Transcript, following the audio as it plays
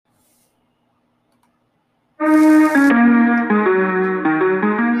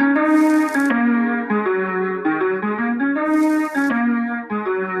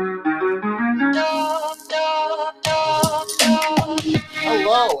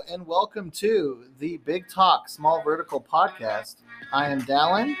and welcome to the Big Talk Small Vertical podcast. I am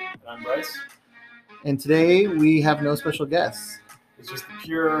Dallin. And I'm Bryce. And today we have no special guests. It's just the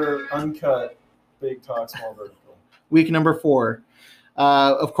pure, uncut Big Talk Small Vertical. Week number 4.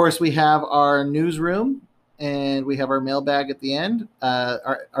 Of course, we have our newsroom and we have our mailbag at the end.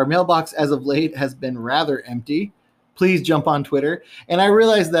 Our mailbox as of late has been rather empty. Please jump on Twitter. And I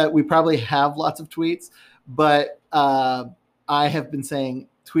realize that we probably have lots of tweets, but I have been saying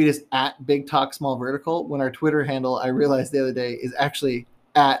tweet us at Big Talk Small Vertical when our Twitter handle, I realized the other day, is actually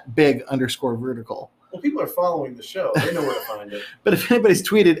at Big_Vertical. Well, people are following the show. They know where to find it. But if anybody's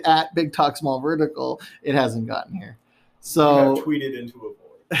tweeted at Big Talk Small Vertical, it hasn't gotten here. So you have tweeted into a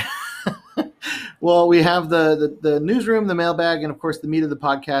void. Well, we have the newsroom, the mailbag, and of course the meat of the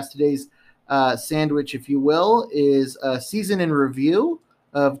podcast. Today's sandwich, if you will, is a season in review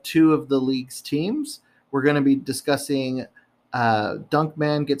of 2 of the league's teams. We're going to be discussing Dunc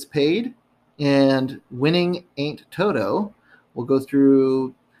Man Gets Paid and winning Aint Todo. We'll go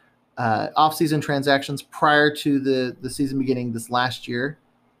through off-season transactions prior to the season beginning this last year,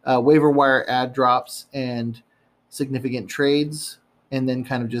 waiver wire ad drops, and significant trades, and then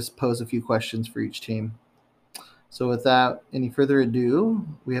kind of just pose a few questions for each team. So without any further ado,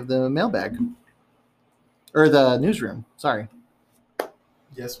 we have the mailbag. Or the newsroom, sorry.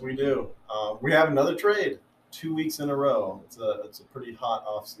 Yes, we do. We have another trade 2 weeks in a row. It's a pretty hot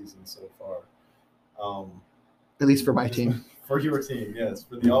off-season so far. At least for my team. For your team, yes.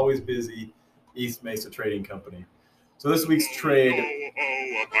 For the always busy East Mesa Trading Company. So this week's trade...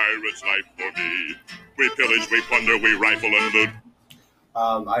 Oh, a pirate's life for me. We pillage, we plunder, we rifle and loot.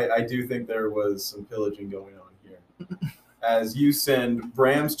 I do think there was some pillaging going on here. As you send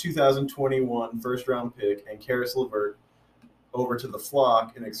Bram's 2021 first-round pick and Karis LeVert over to the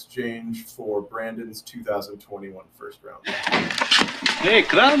flock in exchange for Brandon's 2021 first-round pick. Hey,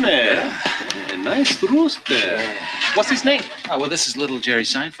 Kramer. Nice rooster. What's his name? Oh, well, this is little Jerry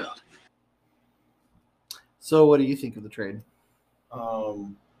Seinfeld. So what do you think of the trade?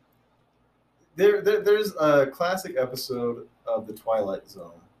 There's a classic episode of The Twilight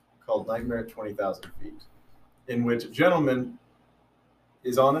Zone called Nightmare at 20,000 Feet, in which a gentleman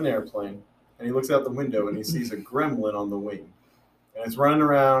is on an airplane, and he looks out the window, and he sees a gremlin on the wing. And it's running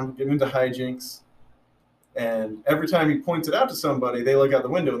around, getting into hijinks, and every time he points it out to somebody, they look out the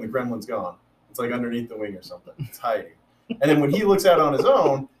window, and the gremlin's gone. It's like underneath the wing or something. It's hiding. And then when he looks out on his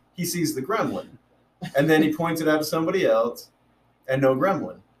own, he sees the gremlin. And then he points it out to somebody else, and no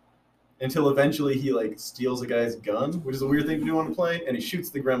gremlin. Until eventually he steals a guy's gun, which is a weird thing to do on a plane, and he shoots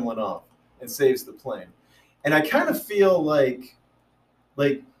the gremlin off and saves the plane. And I kind of feel like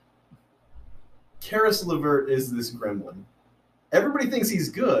Karis LeVert is this gremlin. Everybody thinks he's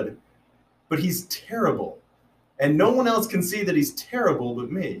good, but he's terrible. And no one else can see that he's terrible but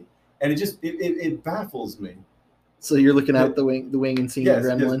me. And it baffles me. So you're looking out the wing and seeing the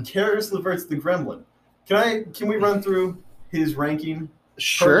gremlin? Yes, Karis LeVert's the gremlin. Can we run through his ranking?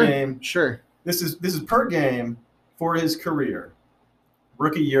 Sure. Per game. Sure. This is per game for his career.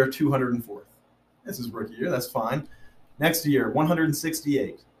 Rookie year, 204th. This is rookie year. That's fine. Next year,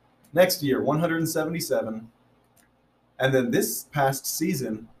 168. Next year, 177. And then this past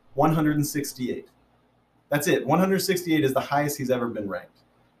season, 168. That's it. 168 is the highest he's ever been ranked.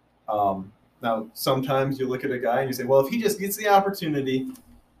 Now, sometimes you look at a guy and you say, well, if he just gets the opportunity,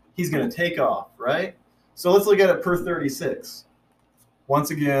 he's going to take off, right? So let's look at it per 36.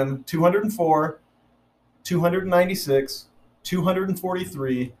 Once again, 204, 296,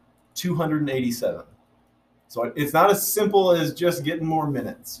 243, 287. So it's not as simple as just getting more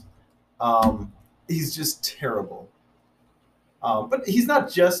minutes. He's just terrible. But he's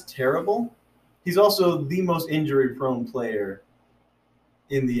not just terrible. He's also the most injury-prone player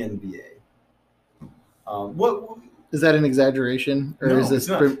in the NBA. What is that an exaggeration, or no, is this? It's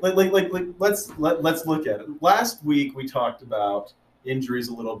not. Let's look at it. Last week we talked about injuries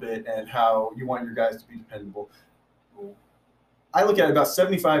a little bit and how you want your guys to be dependable. I look at it, about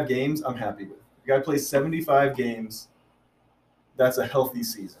 75 games, I'm happy with. The guy plays 75 games. That's a healthy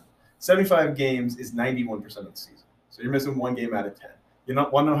season. 75 games is 91% of the season. So you're missing 1 game out of 10. You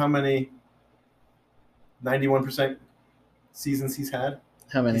want to know how many 91% seasons he's had?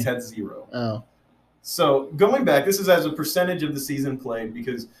 How many? He's had 0. Oh. So going back, this is as a percentage of the season played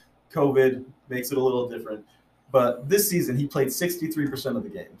because COVID makes it a little different. But this season, he played 63% of the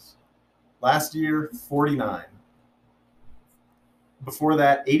games. Last year, 49. Before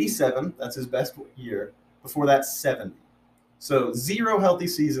that, 87. That's his best year. Before that, 70. So 0 healthy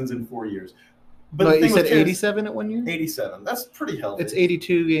seasons in 4 years. But you said 87 at 1 year? 87. That's pretty healthy. It's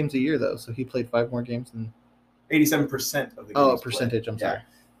 82 games a year, though, so he played 5 more games than 87% of the games. Oh, a percentage. played. I'm sorry.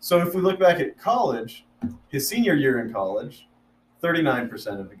 So if we look back at college, his senior year in college,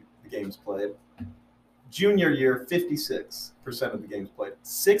 39% of the games played. Junior year, 56% of the games played.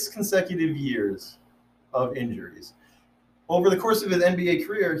 6 consecutive years of injuries. Over the course of his NBA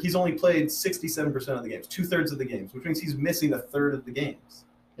career, he's only played 67% of the games, 2/3 of the games, which means he's missing 1/3 of the games.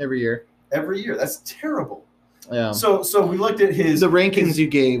 Every year. Every year. That's terrible. Yeah. So we looked at The rankings you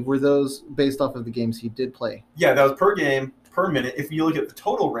gave, were those based off of the games he did play? Yeah, that was per game, per minute. If you look at the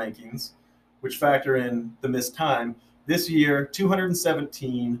total rankings, which factor in the missed time, this year,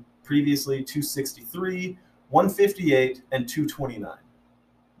 217, previously 263, 158, and 229.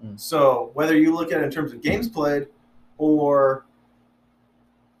 So whether you look at it in terms of games played or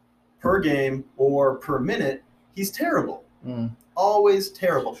per game or per minute, he's terrible. Always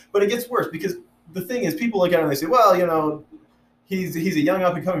terrible. But it gets worse because the thing is, people look at him and they say, well, you know, he's a young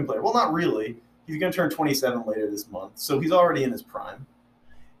up-and-coming player. Well, not really. He's going to turn 27 later this month, so he's already in his prime.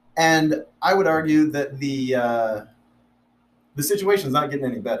 And I would argue that the situation's not getting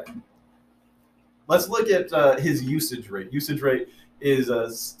any better. Let's look at his usage rate. Usage rate is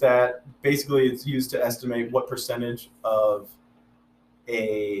a stat. Basically, it's used to estimate what percentage of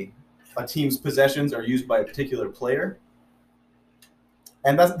a team's possessions are used by a particular player.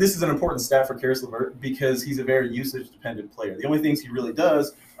 And this is an important stat for Caris LeVert because he's a very usage-dependent player. The only things he really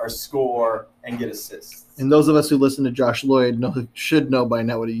does are score and get assists. And those of us who listen to Josh Lloyd should know by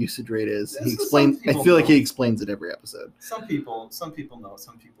now what a usage rate is. He explains. I feel like he explains it every episode. Some people know,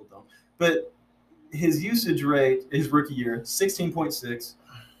 some people don't. But his usage rate, his rookie year, 16.6.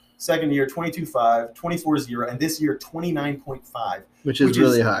 Second year, 22.5, 24.0, and this year, 29.5. Which is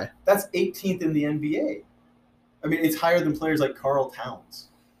really high. That's 18th in the NBA. I mean, it's higher than players like Karl Towns.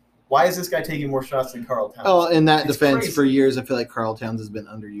 Why is this guy taking more shots than Karl Towns? Oh, in that defense, for years, I feel like Karl Towns has been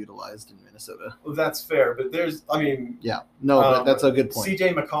underutilized in Minnesota. Well, that's fair, but but that's a good point.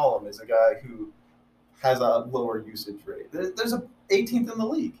 CJ McCollum is a guy who has a lower usage rate. There's a 18th in the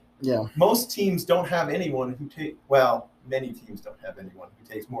league. Yeah. Most teams don't have anyone who many teams don't have anyone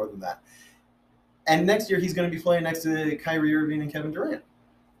who takes more than that. And next year, he's going to be playing next to Kyrie Irving and Kevin Durant.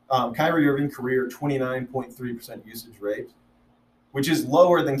 Kyrie Irving, career 29.3% usage rate, which is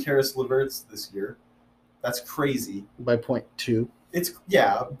lower than Caris LeVert's this year. That's crazy. By 0.2.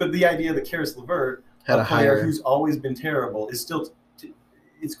 But the idea that Caris LeVert, a player who's always been terrible, is still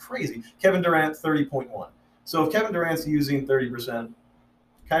it's crazy. Kevin Durant, 30.1. So if Kevin Durant's using 30%,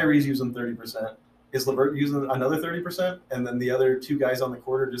 Kyrie's using 30%, is LeVert using another 30%, and then the other two guys on the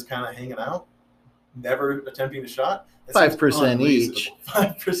court are just kind of hanging out, never attempting a shot? 5% each.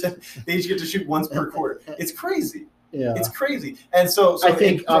 5%. They each get to shoot once per quarter. It's crazy. Yeah, it's crazy. And so I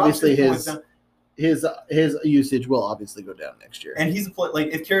think obviously his usage will obviously go down next year. And he's a player. Like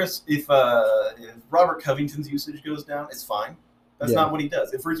if Robert Covington's usage goes down, it's fine. That's not what he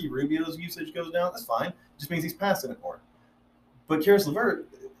does. If Ricky Rubio's usage goes down, that's fine. It just means he's passing it more. But Caris LeVert,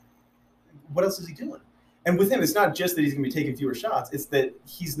 what else is he doing? And with him, it's not just that he's going to be taking fewer shots. It's that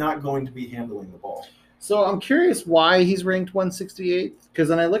he's not going to be handling the ball. So I'm curious why he's ranked 168th. Because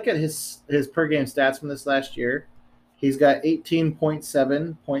when I look at his per game stats from this last year, he's got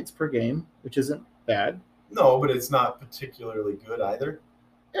 18.7 points per game, which isn't bad. No, but it's not particularly good either.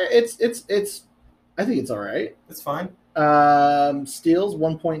 It's I think it's all right. It's fine. Steals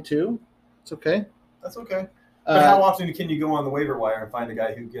 1.2. It's okay. That's okay. But how often can you go on the waiver wire and find a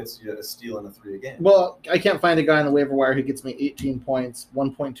guy who gets you a steal and a 3 a game? Well, I can't find a guy on the waiver wire who gets me 18 points,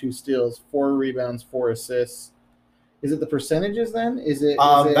 1.2 steals, 4 rebounds, 4 assists. Is it the percentages then? Is it?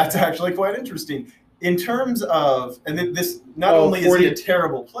 That's actually quite interesting. In terms of, and this not only 40, is he a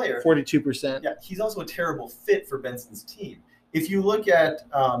terrible player, 42%. Yeah, he's also a terrible fit for Benson's team. If you look at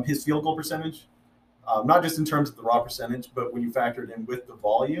his field goal percentage, not just in terms of the raw percentage, but when you factor it in with the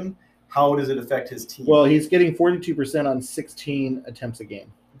volume, how does it affect his team? Well, he's getting 42% on 16 attempts a game.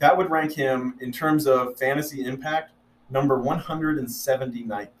 That would rank him, in terms of fantasy impact, number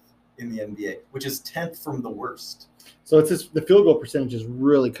 179th in the NBA, which is 10th from the worst. So it's just, the field goal percentage is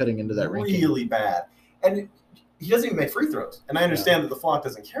really cutting into that ranking. Really bad. And he doesn't even make free throws. And I understand that the flock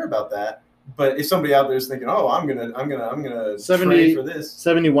doesn't care about that. But if somebody out there is thinking, "Oh, I'm gonna trade for this,"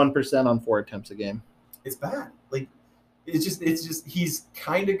 71% on 4 attempts a game. It's bad. Like it's just he's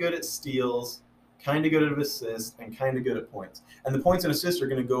kind of good at steals, kind of good at assists, and kind of good at points. And the points and assists are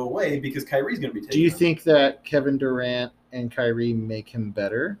going to go away because Kyrie's going to be taking. Do you think that Kevin Durant and Kyrie make him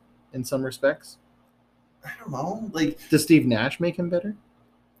better in some respects? I don't know. Like, does Steve Nash make him better?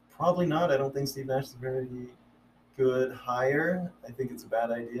 Probably not. I don't think Steve Nash is a very good hire. I think it's a bad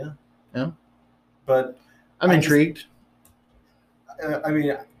idea. Yeah. But I'm intrigued. I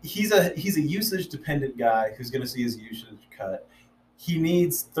mean, he's a usage dependent guy who's going to see his usage cut. he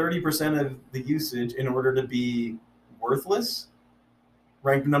needs 30% of the usage in order to be worthless.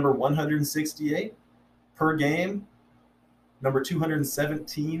 Ranked number 168 per game, number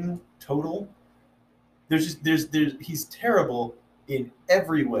 217 total. He's terrible in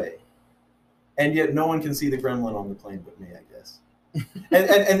every way, and yet no one can see the gremlin on the plane but me, I guess.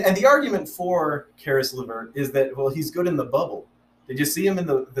 and the argument for Karis LeVert is that, well, he's good in the bubble. Did you see him in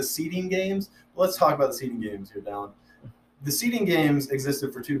the seeding games? Well, let's talk about the seeding games here, Dallin. The seeding games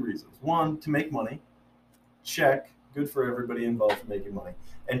existed for two reasons. One, to make money. Check. Good for everybody involved in making money.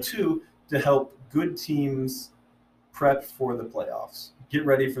 And two, to help good teams prep for the playoffs. Get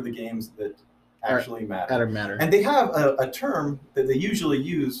ready for the games that actually matter. And they have a term that they usually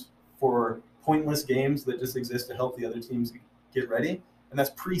use for pointless games that just exist to help the other teams get ready, and that's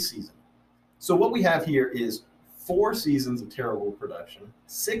preseason. So what we have here is 4 seasons of terrible production,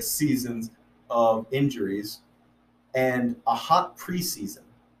 6 seasons of injuries, and a hot preseason.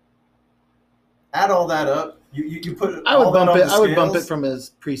 Add all that up, you put I would all that on the I would bump it scales. from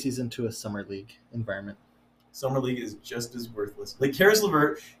his preseason to a summer league environment. Summer League is just as worthless. Like Karis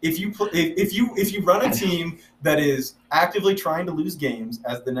LeVert, if you run a team that is actively trying to lose games,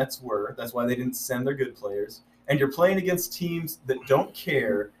 as the Nets were, that's why they didn't send their good players, and you're playing against teams that don't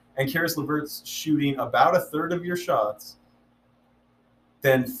care, and Karis LeVert's shooting about a third of your shots,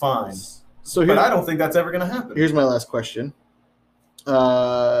 then fine. But I don't think that's ever going to happen. Here's my last question.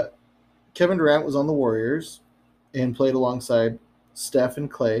 Kevin Durant was on the Warriors and played alongside Steph and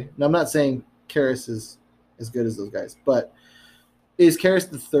Clay. Now, I'm not saying Karis is as good as those guys, but is Karis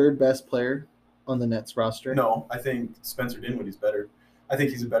the 3rd best player on the Nets roster? No, I think Spencer Dinwiddie's better. I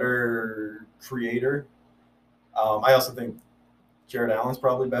think he's a better creator. I also think Jared Allen's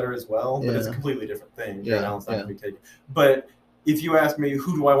probably better as well, but it's a completely different thing. Jared Allen's not going to be taken. But if you ask me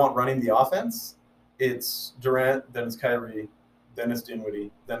who do I want running the offense, it's Durant, then it's Kyrie, then it's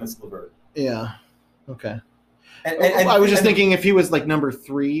Dinwiddie, then it's LeVert. Yeah. Okay. And I was just thinking if he was like number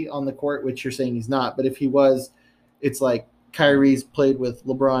 3 on the court, which you're saying he's not, but if he was, it's like Kyrie's played with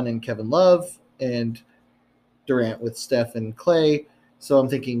LeBron and Kevin Love and Durant with Steph and Clay. So I'm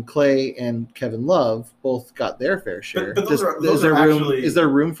thinking Clay and Kevin Love both got their fair share. But those is there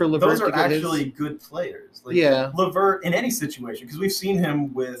room for LeVert? Those are to get actually his? good players. Like Yeah. LeVert in any situation, because we've seen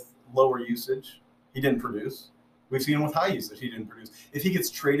him with lower usage, he didn't produce. We've seen him with high usage, he didn't produce. If he gets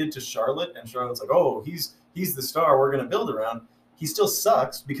traded to Charlotte and Charlotte's like, oh, he's the star we're going to build around, he still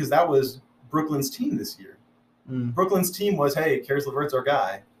sucks because that was Brooklyn's team this year. Brooklyn's team was, hey, Karis LeVert's our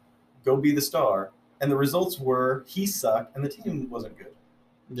guy. Go be the star. And the results were he sucked and the team wasn't good.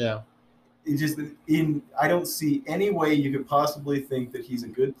 Yeah. I don't see any way you could possibly think that he's a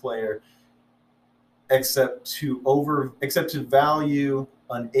good player except to value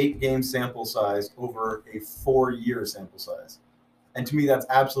an 8-game sample size over a 4-year sample size. And to me, that's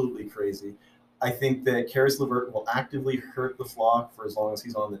absolutely crazy. I think that Karis LeVert will actively hurt the flock for as long as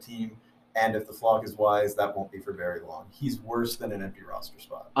he's on the team. And if the flock is wise, that won't be for very long. He's worse than an empty roster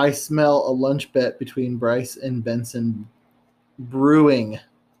spot. I smell a lunch bet between Bryce and Benson brewing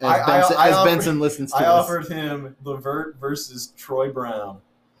as Benson listens to I this. offered him LeVert versus Troy Brown,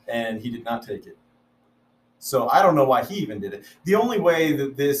 and he did not take it. So I don't know why he even did it. The only way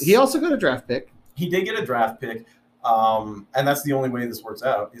that this... He also got a draft pick. He did get a draft pick, and that's the only way this works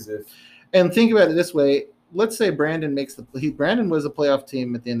out is if... And think about it this way. Let's say Brandon makes Brandon was a playoff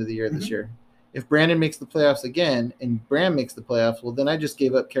team at the end of the year this year. If Brandon makes the playoffs again and Bram makes the playoffs, well, then I just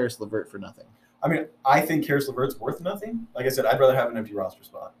gave up Karis LeVert for nothing. I mean, I think Karis LeVert's worth nothing. Like I said, I'd rather have an empty roster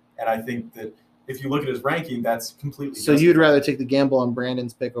spot. And I think that if you look at his ranking, that's completely So justified. you'd rather take the gamble on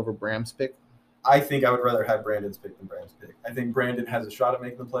Brandon's pick over Bram's pick? I think I would rather have Brandon's pick than Bram's pick. I think Brandon has a shot at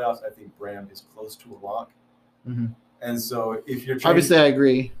making the playoffs. I think Bram is close to a lock. Mm-hmm. And so if you're obviously, I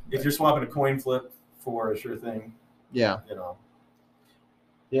agree. If you're swapping a coin flip for a sure thing, yeah, you know.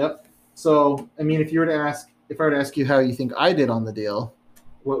 Yep. So I mean, if I were to ask you how you think I did on the deal,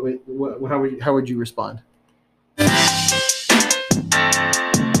 how would you respond?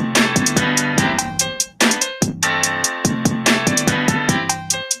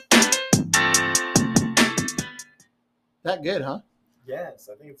 That good, huh? Yes,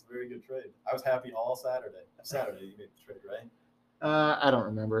 I think it's a very good trade. I was happy all Saturday. Saturday you made the trade, right? I don't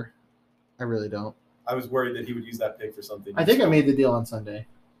remember. I really don't. I was worried that he would use that pick for something. I think I made the deal on Sunday.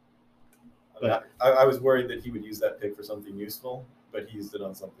 I was worried that he would use that pick for something useful, but he used it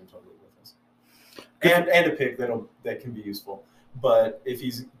on something totally worthless. And a pick that can be useful. But if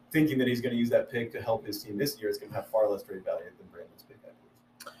he's thinking that he's going to use that pick to help his team this year, it's going to have far less trade value than Brandon's pick, I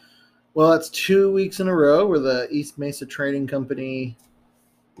believe. Well, it's 2 weeks in a row where the East Mesa Trading Company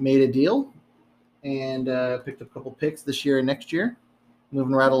made a deal and picked up a couple picks this year and next year.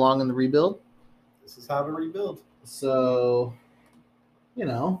 moving right along in the rebuild. This is how to rebuild. So,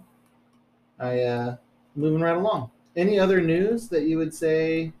 moving right along. Any other news that you would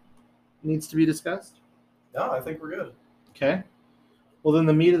say needs to be discussed? No, I think we're good. Okay. Well, then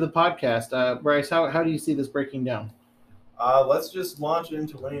the meat of the podcast. Bryce, how do you see this breaking down? Let's just launch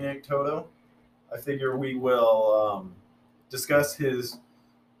into winning Aint Todo. I figure we will discuss his.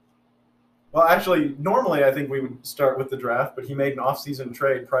 Well, actually, normally I think we would start with the draft, but he made an off-season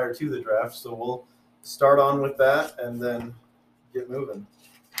trade prior to the draft, so we'll start on with that and then get moving.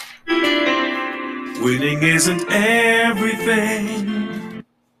 Winning isn't everything.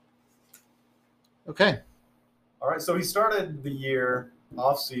 Okay. All right, so he started the year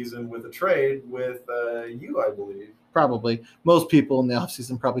off-season with a trade with you, I believe. Probably. Most people in the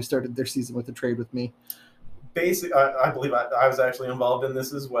offseason probably started their season with a trade with me. Basically, I believe I was actually involved in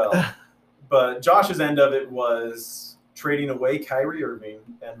this as well. But Josh's end of it was trading away Kyrie Irving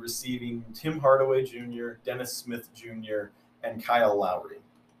and receiving Tim Hardaway Jr., Dennis Smith Jr., and Kyle Lowry.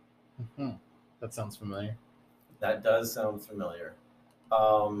 Mm-hmm. That sounds familiar. That does sound familiar.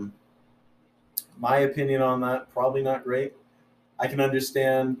 My opinion on that, probably not great. I can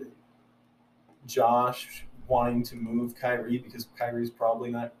understand Josh wanting to move Kyrie because Kyrie's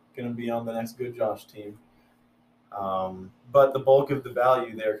probably not going to be on the next good Josh team. But the bulk of the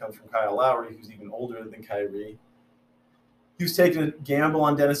value there comes from Kyle Lowry, who's even older than Kyrie. He was taking a gamble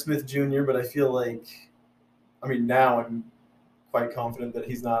on Dennis Smith Jr., but I feel like, now I'm quite confident that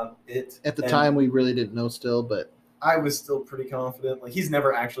he's not it. At the time, we really didn't know still, but I was still pretty confident. Like, he's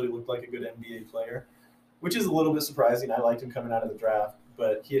never actually looked like a good NBA player, which is a little bit surprising. I liked him coming out of the draft,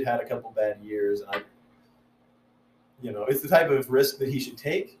 but he had a couple bad years, and it's the type of risk that he should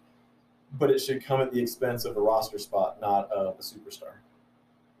take, but it should come at the expense of a roster spot, not of a superstar.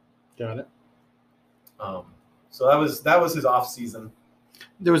 Got it. So that was his off season.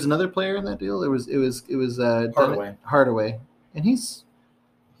 There was another player in that deal. It was Hardaway. Hardaway, and he's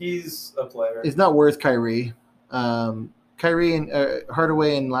a player. He's not worth Kyrie. Kyrie and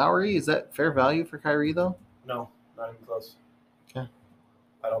Hardaway and Lowry. Is that fair value for Kyrie though? No, not even close. Okay.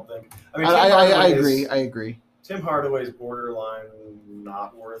 I don't think. I agree. I agree. Tim Hardaway's borderline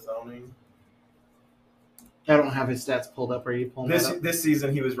not worth owning. I don't have his stats pulled up. Are you pulling that up? This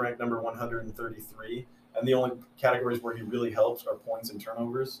season, he was ranked number 133, and the only categories where he really helps are points and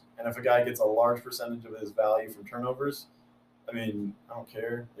turnovers. And if a guy gets a large percentage of his value from turnovers, I don't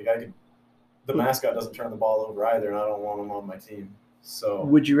care. The mascot doesn't turn the ball over either, and I don't want him on my team. So,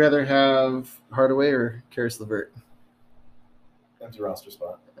 would you rather have Hardaway or Karis LeVert? Empty roster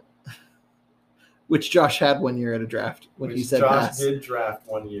spot. Which Josh had 1 year at a draft when he said Josh pass. did draft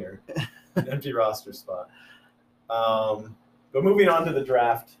 1 year. Empty roster spot. But moving on to the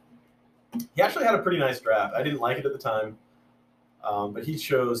draft, he actually had a pretty nice draft. I didn't like it at the time, but he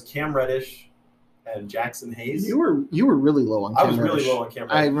chose Cam Reddish and Jackson Hayes. You were really low on Cam Reddish. I was really low on Cam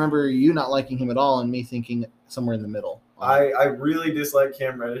Reddish. I remember you not liking him at all and me thinking somewhere in the middle. I really dislike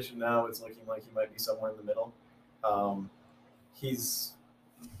Cam Reddish, and now it's looking like he might be somewhere in the middle.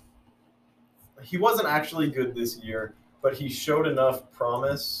 He wasn't actually good this year, but he showed enough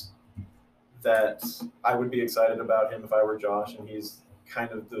promise that I would be excited about him if I were Josh, and he's kind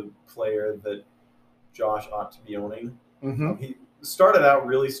of the player that Josh ought to be owning. Mm-hmm. He started out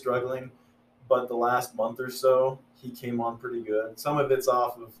really struggling, but the last month or so, he came on pretty good. Some of it's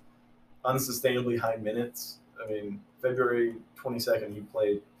off of unsustainably high minutes. February 22nd, he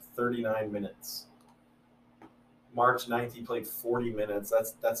played 39 minutes. March 9th, he played 40 minutes.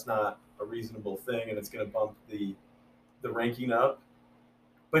 That's not a reasonable thing, and it's going to bump the ranking up.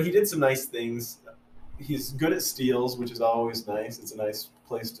 But he did some nice things. He's good at steals, which is always nice. It's a nice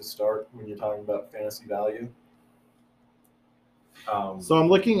place to start when you're talking about fantasy value. So I'm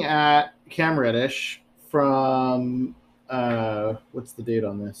looking at Cam Reddish from what's the date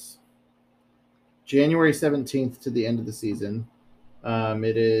on this? January 17th to the end of the season.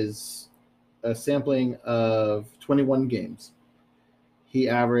 It is a sampling of 21 games. He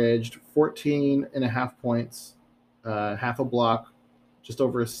averaged 14.5 points, half a block, just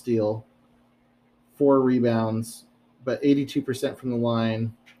over a steal, 4 rebounds, but 82% from the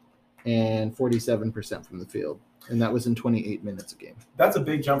line and 47% from the field. And that was in 28 minutes a game. That's a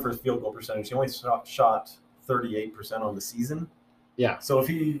big jump for his field goal percentage. He only shot 38% on the season. Yeah. So if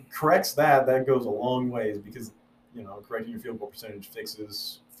he corrects that goes a long ways because, correcting your field goal percentage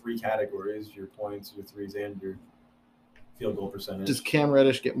fixes 3 categories, your points, your threes, and your field goal percentage. Does Cam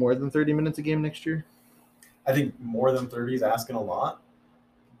Reddish get more than 30 minutes a game next year? I think more than 30 is asking a lot.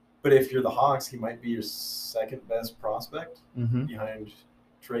 But if you're the Hawks, he might be your second best prospect behind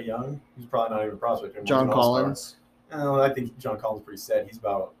Trae Young, who's probably not even a prospect. John Collins. I think John Collins pretty set. He's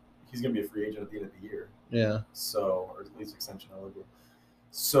going to be a free agent at the end of the year. Yeah. So, or at least extension eligible.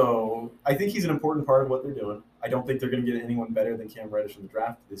 So I think he's an important part of what they're doing. I don't think they're going to get anyone better than Cam Reddish in the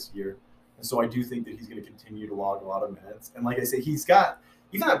draft this year. And so I do think that he's going to continue to log a lot of minutes. And like I say, he's got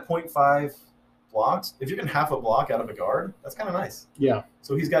even at 0.5 blocks. If you're getting half a block out of a guard, that's kind of nice. Yeah.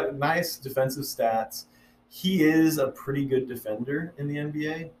 So he's got nice defensive stats. He is a pretty good defender in the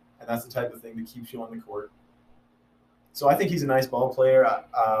NBA, and that's the type of thing that keeps you on the court. So I think he's a nice ball player.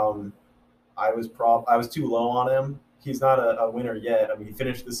 I was too low on him. He's not a winner yet. I mean, he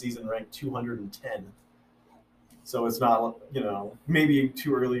finished the season ranked 210. So it's not, maybe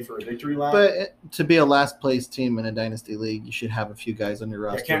too early for a victory lap. But to be a last place team in a dynasty league, you should have a few guys on your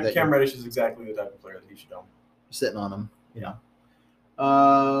roster. Cam Reddish is exactly the type of player that he should own. Sitting on him. Yeah.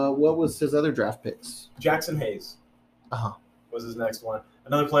 What was his other draft picks? Jackson Hayes was his next one.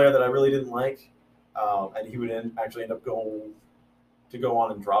 Another player that I really didn't like, and he would actually end up go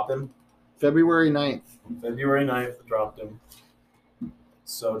on and drop him. February 9th, dropped him.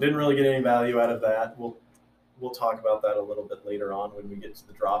 So didn't really get any value out of that. We'll talk about that a little bit later on when we get to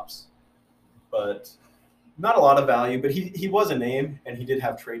the drops. But not a lot of value, but he was a name, and he did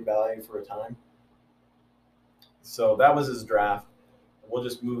have trade value for a time. So that was his draft. We'll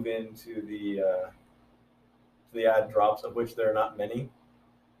just move into the ad drops, of which there are not many.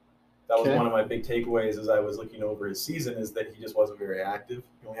 That was one of my big takeaways as I was looking over his season, is that he just wasn't very active.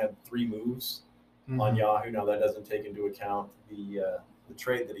 He only had 3 moves on Yahoo. Now, that doesn't take into account the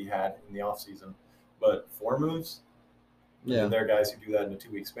trade that he had in the offseason. But 4 moves? Yeah. There are guys who do that in a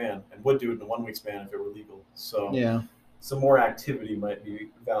 2-week span and would do it in a 1-week span if it were legal. So some more activity might be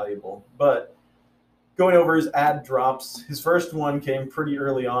valuable. But going over his ad drops, his first one came pretty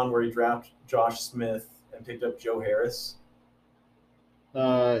early on where he drafted Josh Smith and picked up Joe Harris.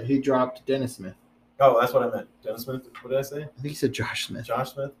 He dropped Dennis Smith. Oh, that's what I meant. Dennis Smith? What did I say? I think he said Josh Smith.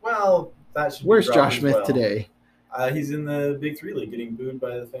 Josh Smith? Well, that should Where's Josh Smith today? He's in the Big 3 League getting booed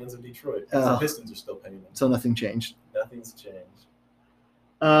by the fans of Detroit. The Pistons are still paying him. So nothing changed. Nothing's changed.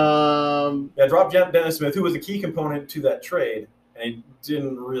 Dropped Dennis Smith, who was a key component to that trade, and he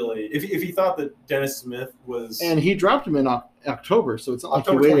didn't really – if he thought that Dennis Smith was – And he dropped him in October, so it's not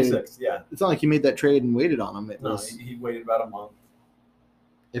October like he waited. 26th, yeah. It's not like he made that trade and waited on him. He waited about a month.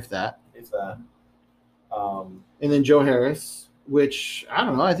 If that. And then Joe Harris, which, I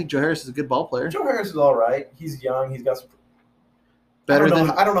don't know, I think Joe Harris is a good ball player. Joe Harris is all right. He's young. He's got some – I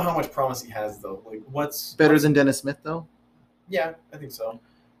don't know how much promise he has, though. Like, what's – Better than Dennis Smith, though? Yeah, I think so.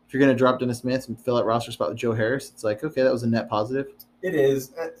 If you're going to drop Dennis Smith and fill that roster spot with Joe Harris, it's like, okay, that was a net positive. It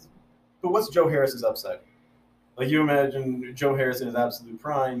is. But what's Joe Harris's upside? Like, you imagine Joe Harris in his absolute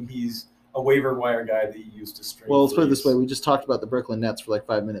prime, he's a waiver wire guy that you used to stream. Well, let's put it this way. We just talked about the Brooklyn Nets for like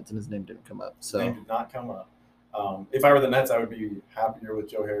 5 minutes, and his name didn't come up. So his name did not come up. If I were the Nets, I would be happier with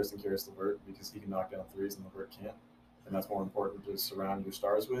Joe Harris and Karis LeVert because he can knock down threes and LeVert can't. And that's more important to surround your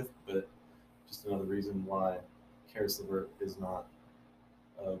stars with. But just another reason why Karis LeVert is not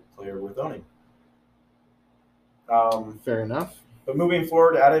a player worth owning. Fair enough. But moving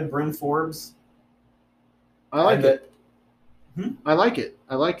forward, added Bryn Forbes. I like it. I like it.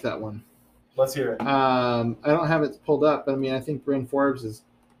 I like that one. Let's hear it. I don't have it pulled up, but I mean, I think Bryn Forbes is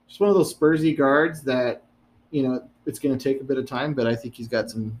just one of those Spursy guards that, it's going to take a bit of time, but I think he's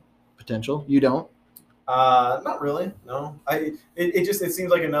got some potential. You don't? Not really. No. It seems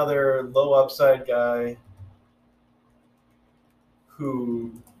like another low upside guy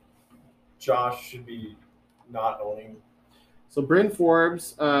who Josh should be not owning. So Bryn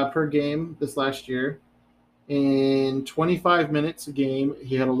Forbes per game this last year, in 25 minutes a game,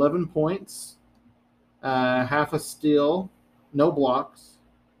 he had 11 points, half a steal, no blocks,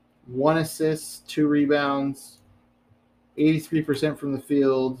 1 assist, 2 rebounds, 83% from the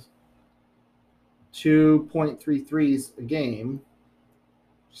field, 2.3 threes a game,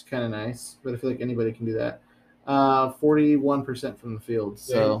 which is kind of nice, but I feel like anybody can do that. 41% from the field.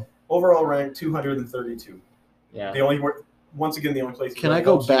 So overall rank 232. Yeah. The only place. Can I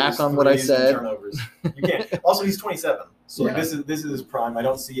go back on what I said? Turnovers. You can't. Also, he's 27, so this is his prime. I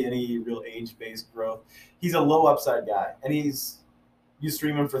don't see any real age-based growth. He's a low upside guy, and you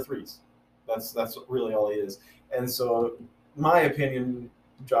stream him for threes. That's really all he is. And so, my opinion,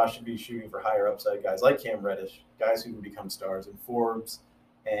 Josh should be shooting for higher upside guys like Cam Reddish, guys who can become stars, and Forbes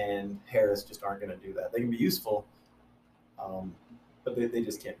and Harris just aren't going to do that. They can be useful, but they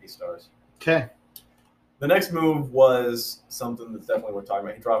just can't be stars. Okay. The next move was something that's definitely worth talking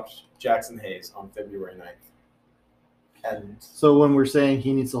about. He dropped Jackson Hayes on February 9th. And so when we're saying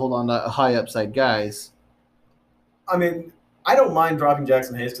he needs to hold on to high upside guys, I mean, I don't mind dropping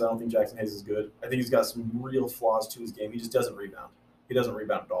Jackson Hayes because I don't think Jackson Hayes is good. I think he's got some real flaws to his game. He just doesn't rebound. He doesn't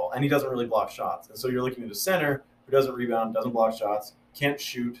rebound at all, and he doesn't really block shots. And so you're looking at a center who doesn't rebound, doesn't block shots, can't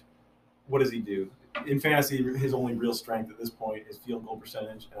shoot. What does he do? In fantasy, his only real strength at this point is field goal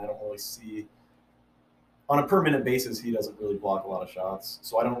percentage, and I don't really see – on a per-minute basis, he doesn't really block a lot of shots,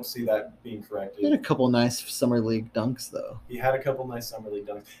 so I don't see that being corrected. He had a couple nice summer league dunks, though. He had a couple nice summer league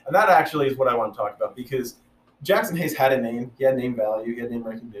dunks. And that actually is what I want to talk about because Jackson Hayes had a name. He had name value. He had name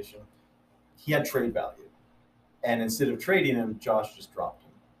recognition. He had trade value. And instead of trading him, Josh just dropped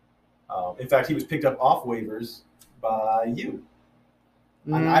him. In fact, he was picked up off waivers by you.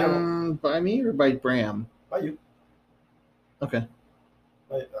 I don't know. By me or by Bram? By you. Okay.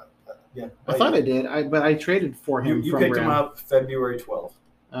 Yeah. I thought I did, but I traded for him You from picked Bram. him up February 12th.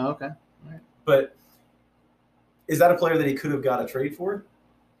 Oh, okay. All right. But is that a player that he could have got a trade for?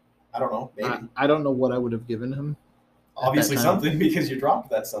 I don't know. Maybe. I don't know what I would have given him. Obviously something because you dropped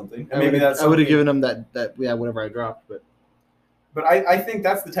that something. And I would have given him that whatever I dropped, But I think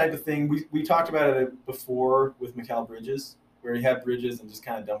that's the type of thing we talked about it before with Mikal Bridges, where he had Bridges and just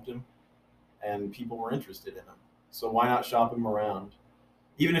kind of dumped him, and people were interested in him. So why not shop him around?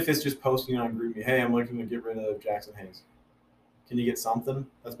 Even if it's just posting on GroupMe, hey, I'm looking to get rid of Jackson Hayes. Can you get something?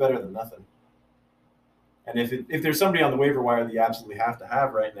 That's better than nothing. And if there's somebody on the waiver wire that you absolutely have to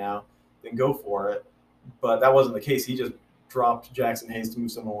have right now, then go for it. But that wasn't the case. He just dropped Jackson Hayes to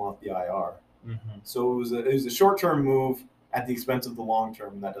move someone off the IR. Mm-hmm. So it was a short-term move at the expense of the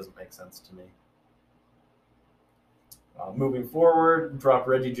long-term, and that doesn't make sense to me. Moving forward, dropped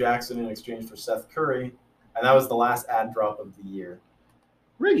Reggie Jackson in exchange for Seth Curry, and that was the last ad drop of the year.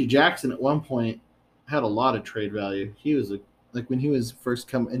 Reggie Jackson at one point had a lot of trade value. He was like when he was first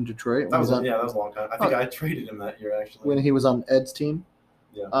come in Detroit. That was a long time. I think I traded him that year actually. When he was on Ed's team.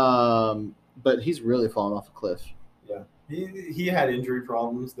 Yeah. But he's really fallen off a cliff. Yeah. He had injury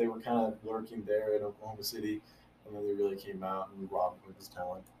problems. They were kind of lurking there in Oklahoma City, and then they really came out and robbed him of his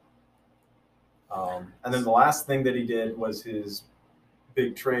talent. And then the last thing that he did was his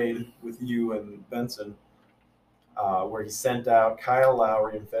big trade with you and Benson, where he sent out Kyle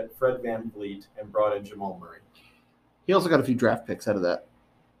Lowry and Fred VanVleet and brought in Jamal Murray. He also got a few draft picks out of that.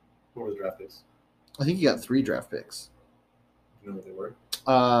 What were the draft picks? I think he got 3 draft picks. Do you know what they were?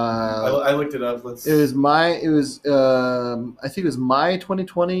 I looked it up. I think it was my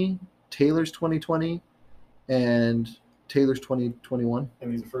 2020, Taylor's 2020, and Taylor's 2021.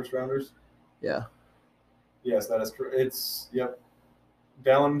 And these are first rounders? Yeah. Yes, that is correct.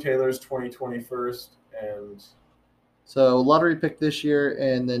 Dallin Taylor's 2020 first, and so lottery pick this year,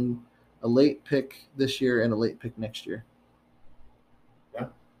 and then a late pick this year, and a late pick next year. Yeah,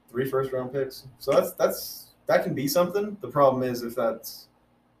 3 first-round picks. So that can be something. The problem is if that's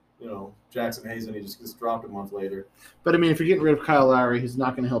Jackson Hayes and he just gets dropped a month later. But I mean, if you're getting rid of Kyle Lowry, he's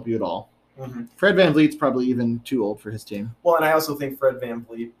not going to help you at all. Mm-hmm. Fred VanVleet's probably even too old for his team. Well, and I also think Fred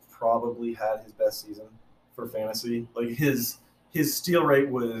VanVleet probably had his best season for fantasy. Like his steal rate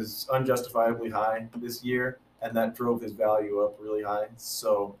was unjustifiably high this year, and that drove his value up really high.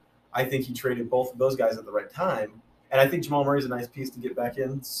 So I think he traded both of those guys at the right time, and I think Jamal Murray's a nice piece to get back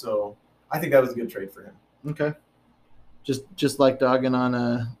in. So I think that was a good trade for him. Okay, just like dogging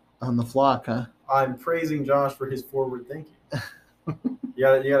on the flock, huh? I'm praising Josh for his forward thinking. You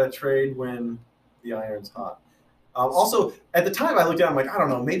got to trade when the iron's hot. Also, at the time I looked at him like, I don't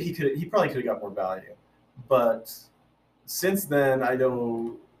know, maybe he probably could have got more value. But since then, I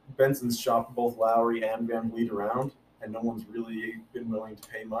know Benson's shopped both Lowry and VanVleet around, and no one's really been willing to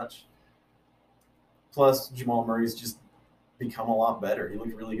pay much. Plus, Jamal Murray's just become a lot better. He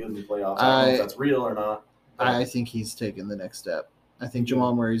looked really good in the playoffs. I don't know if that's real or not. I think he's taken the next step. I think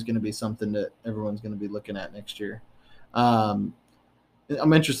Jamal Murray's going to be something that everyone's going to be looking at next year. I'm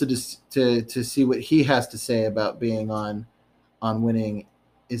interested to see what he has to say about being on winning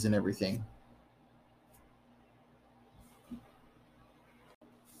isn't everything.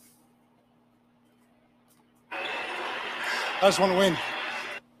 I just want to win.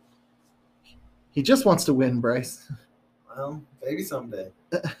 He just wants to win, Bryce. Well, maybe someday.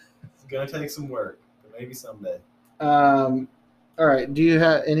 It's going to take some work, but maybe someday. All right. Do you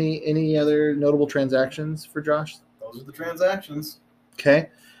have any other notable transactions for Josh? Those are the transactions. Okay. A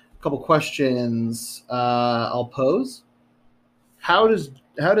couple questions I'll pose. How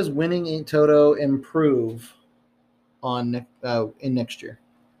does winning Aint Todo improve in next year?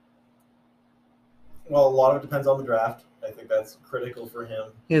 Well, a lot of it depends on the draft. I think that's critical for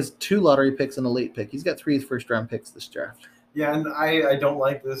him. He has 2 lottery picks and a late pick. He's got 3 first-round picks this draft. Yeah, and I don't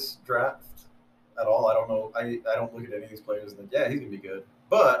like this draft at all. I don't know. I don't look at any of these players and think, yeah, he's going to be good.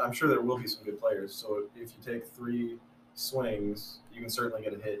 But I'm sure there will be some good players. So if you take 3 swings, you can certainly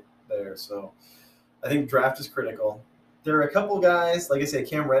get a hit there. So I think draft is critical. There are a couple guys, like I say,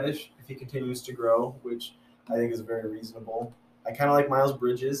 Cam Reddish, if he continues to grow, which I think is very reasonable. I kind of like Miles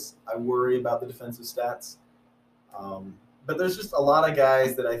Bridges. I worry about the defensive stats. But there's just a lot of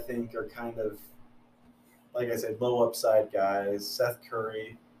guys that I think are kind of, like I said, low upside guys. Seth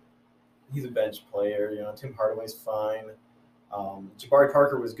Curry, he's a bench player. Tim Hardaway's fine. Jabari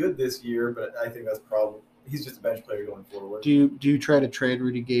Parker was good this year, but I think that's probably he's just a bench player going forward. Do you try to trade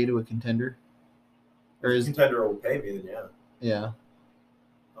Rudy Gay to a contender? Or If a contender will pay me, then yeah. Yeah.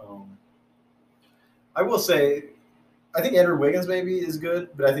 I will say, I think Andrew Wiggins maybe is good,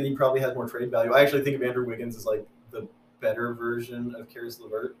 but I think he probably has more trade value. I actually think of Andrew Wiggins as like the better version of Karis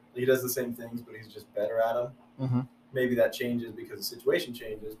LeVert. He does the same things, but he's just better at them. Mm-hmm. Maybe that changes because the situation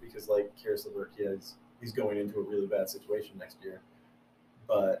changes, because like Karis LeVert, he's going into a really bad situation next year.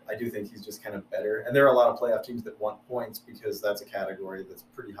 But I do think he's just kind of better. And there are a lot of playoff teams that want points because that's a category that's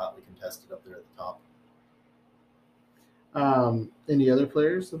pretty hotly contested up there at the top. Any other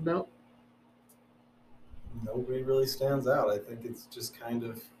players of note? Nobody really stands out. I think it's just kind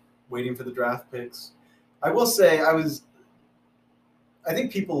of waiting for the draft picks. I will say I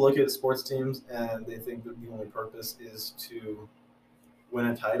think people look at sports teams and they think that the only purpose is to win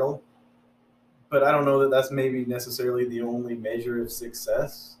a title. But I don't know that that's maybe necessarily the only measure of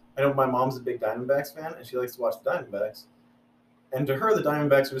success. I know my mom's a big Diamondbacks fan, and she likes to watch the Diamondbacks. And to her, the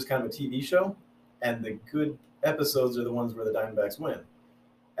Diamondbacks are just kind of a TV show, and the good episodes are the ones where the Diamondbacks win.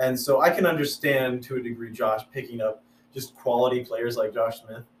 And so I can understand to a degree Josh picking up just quality players like Josh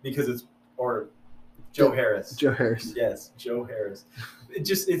Smith or Joe Harris. Joe Harris. Yes, Joe Harris.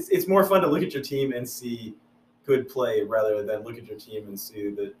 It's more fun to look at your team and see good play rather than look at your team and see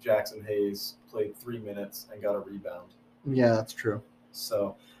that Jackson Hayes played 3 minutes and got a rebound. Yeah, that's true.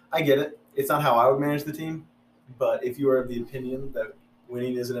 So I get it. It's not how I would manage the team, but if you are of the opinion that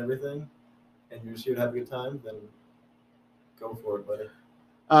winning isn't everything and you're just here to have a good time, then go for it, buddy.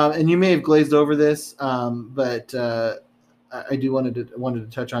 And you may have glazed over this, but I do wanted to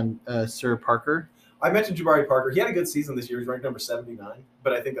touch on Sir Parker. I mentioned Jabari Parker. He had a good season this year. He's ranked number 79,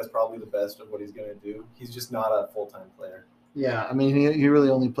 but I think that's probably the best of what he's going to do. He's just not a full-time player. Yeah, I mean, he really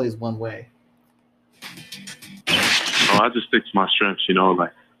only plays one way. I just stick to my strengths,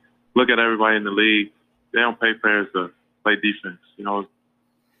 like look at everybody in the league. They don't pay players to play defense,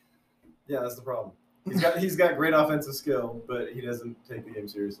 Yeah, that's the problem. He's got great offensive skill, but he doesn't take the game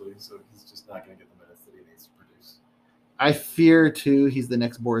seriously, so he's just not going to get the minutes that he needs to produce. I fear, too, he's the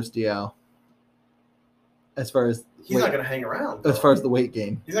next Boris Diaw. As far as he's not going to hang around. As far as the weight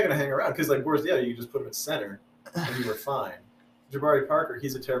gain. He's not going to hang around because, like Boris Diaw, you just put him at center and you were fine. Jabari Parker,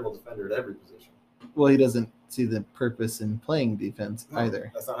 he's a terrible defender at every position. Well, he doesn't see the purpose in playing defense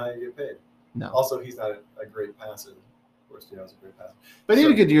either. That's not how you get paid. No. Also, he's not a great passer. Boris Diaw's a great passer. But he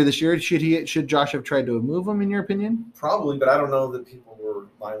had a good year this year. Should Josh have tried to move him, in your opinion? Probably, but I don't know that people were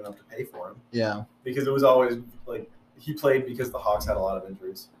lining up to pay for him. Yeah. Because it was always like he played because the Hawks had a lot of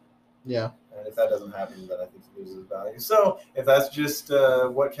injuries. Yeah. And if that doesn't happen, then I think he loses value. So if that's just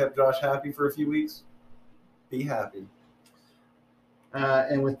what kept Josh happy for a few weeks, be happy.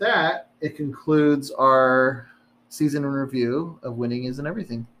 And with that, it concludes our season in review of Winning Isn't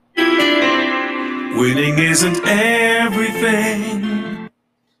Everything. Winning isn't everything.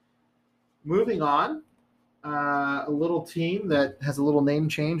 Moving on, a little team that has a little name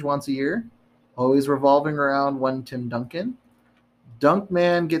change once a year, always revolving around one Tim Duncan. Dunk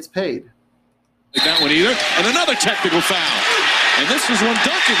Man gets paid. That one either, and another technical foul. And this is when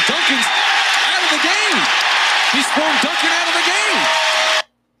Duncan's out of the game. He's thrown Duncan out of the game.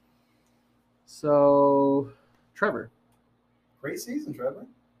 So, Trevor. Great season, Trevor.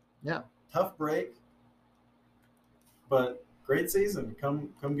 Yeah. Tough break, but great season. Come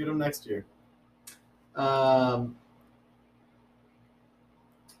get him next year. Sorry,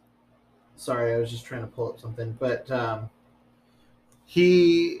 I was just trying to pull up something, but let's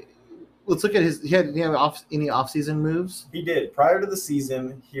look at did he have any off-season moves? He did. Prior to the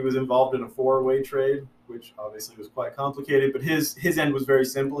season, he was involved in a 4-way trade, which obviously was quite complicated, but his end was very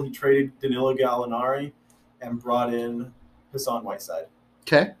simple. He traded Danilo Gallinari and brought in Hassan Whiteside.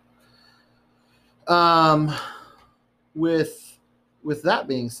 Okay. With that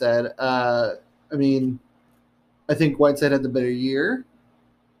being said, I think Whiteside had the better year.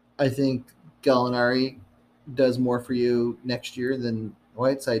 I think Gallinari does more for you next year than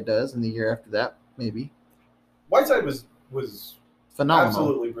Whiteside does, and the year after that, maybe. Whiteside was phenomenal,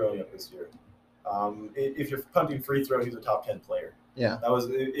 absolutely brilliant this year. If you're punting free throw, he's a top 10 player. Yeah,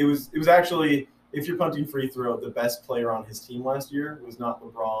 it was actually, if you're punting free throw, the best player on his team last year was not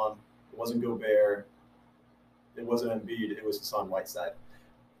LeBron. It wasn't Gobert. it wasn't Embiid, it was Hassan Whiteside,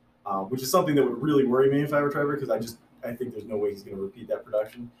 which is something that would really worry me if I were Trevor, because I think there's no way he's going to repeat that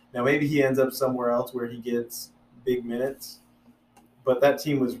production. Now, maybe he ends up somewhere else where he gets big minutes, but that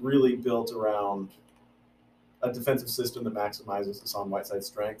team was really built around a defensive system that maximizes Hassan Whiteside's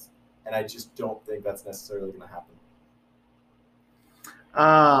strengths, and I just don't think that's necessarily going to happen.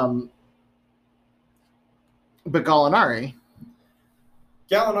 But Gallinari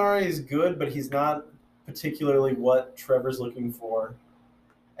is good, but he's not particularly what Trevor's looking for,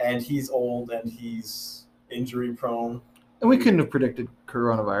 and he's old and he's injury prone. And we couldn't have predicted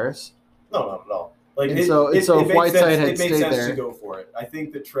coronavirus. No, not at all. Like so if Whiteside had stayed there, it made sense to go for it. I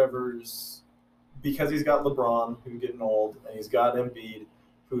think that Trevor's, because he's got LeBron, who's getting old, and he's got Embiid,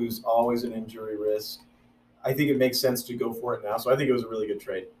 who's always an injury risk. I think it makes sense to go for it now. So I think it was a really good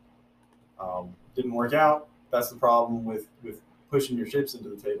trade. Didn't work out. That's the problem with pushing your chips into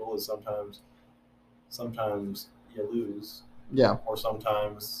the table, is sometimes you lose. Yeah. Or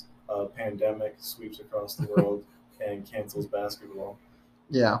sometimes a pandemic sweeps across the world and cancels basketball.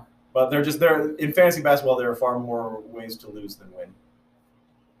 Yeah. But they're in fantasy basketball, there are far more ways to lose than win.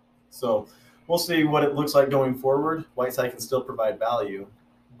 So we'll see what it looks like going forward. Whiteside can still provide value,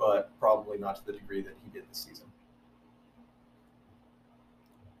 but probably not to the degree that he did this season.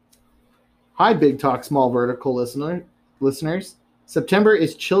 Hi, Big Talk Small Vertical listeners. September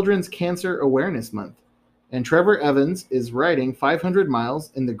is Children's Cancer Awareness Month, and Trevor Evans is riding 500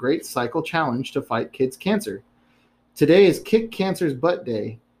 miles in the Great Cycle Challenge to fight kids' cancer. Today is Kick Cancer's Butt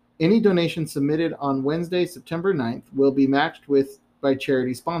Day. Any donation submitted on Wednesday, September 9th, will be matched by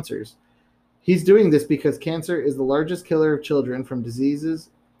charity sponsors. He's doing this because cancer is the largest killer of children from disease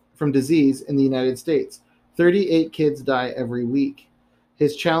in the United States. 38 kids die every week.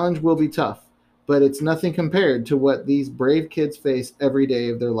 His challenge will be tough, but it's nothing compared to what these brave kids face every day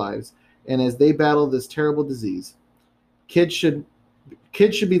of their lives, and as they battle this terrible disease. Kids should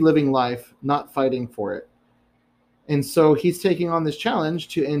be living life, not fighting for it. And so he's taking on this challenge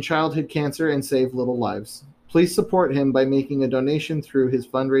to end childhood cancer and save little lives. Please support him by making a donation through his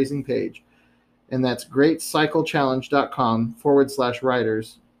fundraising page. And that's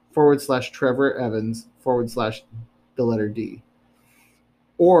greatcyclechallenge.com/riders/Trevor Evans /D.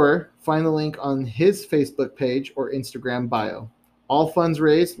 Or find the link on his Facebook page or Instagram bio. All funds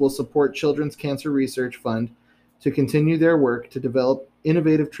raised will support Children's Cancer Research Fund to continue their work to develop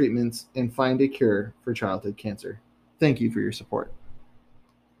innovative treatments and find a cure for childhood cancer. Thank you for your support.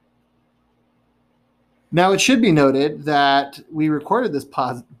 Now, it should be noted that we recorded this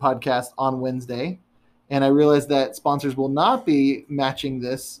podcast on Wednesday, and I realize that sponsors will not be matching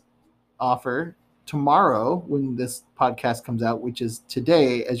this offer tomorrow when this podcast comes out, which is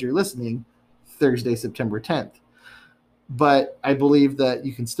today as you're listening, Thursday, September 10th. But I believe that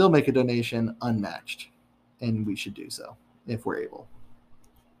you can still make a donation unmatched, and we should do so if we're able.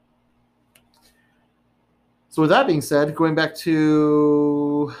 So with that being said, going back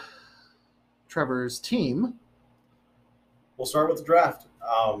to Trevor's team. We'll start with the draft.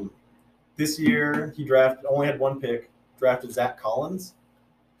 This year, he only had one pick, drafted Zach Collins,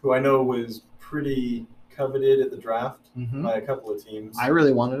 who I know was pretty coveted at the draft by a couple of teams. I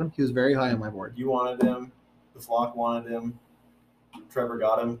really wanted him. He was very high on my board. You wanted him. The flock wanted him. Trevor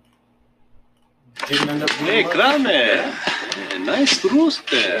got him. Didn't end up Hey, Kramer. Nice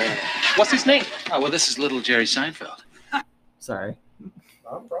rooster. What's his name? Oh, well, this is little Jerry Seinfeld. Sorry.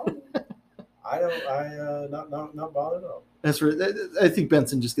 No problem. Not bothered at all. I think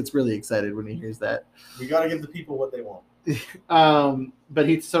Benson just gets really excited when he hears that. We got to give the people what they want. But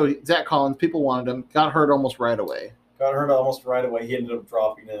Zach Collins, people wanted him, got hurt almost right away. He ended up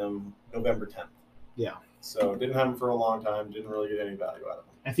dropping him November 10th. Yeah. So didn't have him for a long time. Didn't really get any value out of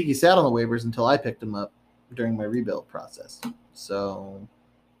him. I think he sat on the waivers until I picked him up during my rebuild process. So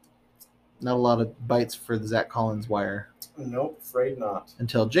not a lot of bites for the Zach Collins wire. Nope, afraid not.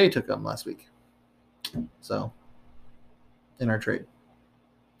 Until Jay took him last week. So in our trade.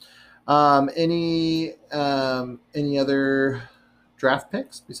 Any other draft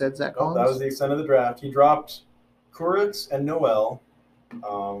picks besides Zach Collins? That was the extent of the draft. He dropped Kuritz and Noel.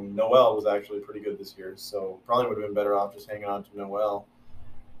 Noel was actually pretty good this year, so probably would have been better off just hanging on to Noel.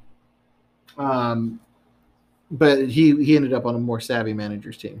 But he ended up on a more savvy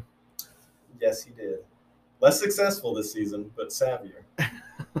manager's team. Yes, he did. Less successful this season, but savvier.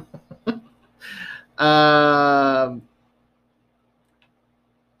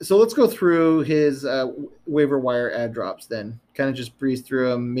 So let's go through his waiver wire ad drops then. Kind of just breeze through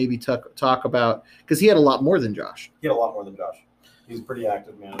them, maybe talk about – because he had a lot more than Josh. He had a lot more than Josh. He's a pretty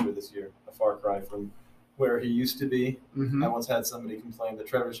active manager this year, a far cry from where he used to be. Mm-hmm. I once had somebody complain that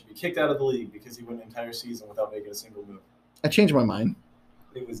Trevor should be kicked out of the league because he went an entire season without making a single move. I changed my mind.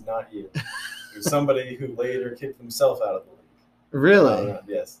 It was not you. It was somebody who later kicked himself out of the league. Really?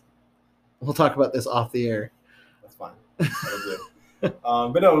 Yes. We'll talk about this off the air. That's fine. That'll do.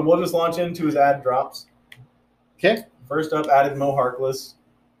 But no, we'll just launch into his ad drops. Okay. First up, added Mo Harkless.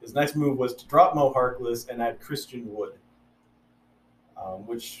 His next move was to drop Mo Harkless and add Christian Wood,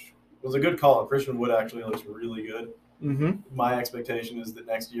 which was a good call. Christian Wood actually looks really good. Mm-hmm. My expectation is that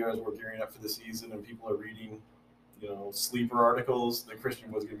next year, as we're gearing up for the season and people are reading, sleeper articles, that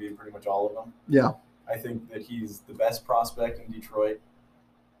Christian Wood's going to be pretty much all of them. Yeah. I think that he's the best prospect in Detroit.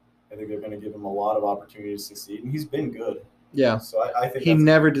 I think they're going to give him a lot of opportunities to succeed, and he's been good. Yeah. So I think he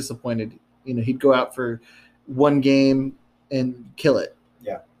never disappointed. He'd go out for one game and kill it.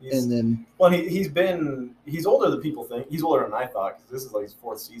 Yeah. And then he's older than people think. He's older than I thought, because this is like his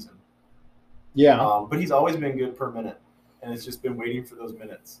fourth season. Yeah. But he's always been good per minute, and it's just been waiting for those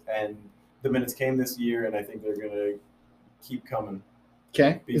minutes. And the minutes came this year, and I think they're going to keep coming.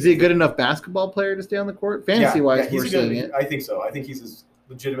 Okay. Is he a good enough basketball player to stay on the court? Fantasy-wise, we're seeing it. I think so. I think he's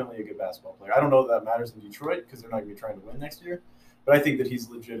legitimately a good basketball player. I don't know that matters in Detroit because they're not going to be trying to win next year, but I think that he's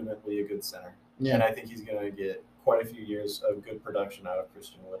legitimately a good center. Yeah. And I think he's going to get quite a few years of good production out of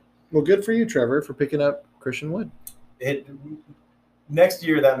Christian Wood. Well, good for you, Trevor, for picking up Christian Wood. Next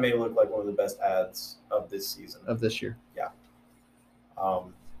year, that may look like one of the best ads of this season. Of this year. Yeah.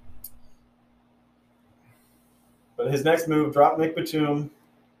 But his next move, drop Nick Batum,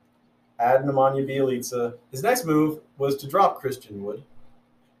 add Nemanja Bjelica. His next move was to drop Christian Wood.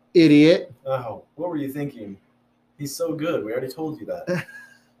 Idiot. Oh, what were you thinking? He's so good. We already told you that.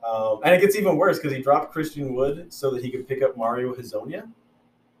 And it gets even worse because he dropped Christian Wood so that he could pick up Mario Hezonja.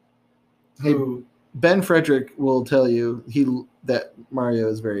 Hey, Ben Frederick will tell you that Mario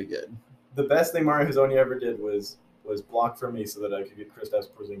is very good. The best thing Mario Hezonja ever did was block for me so that I could get Kristaps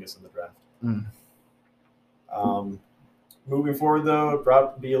Porzingis in the draft. Moving forward, though,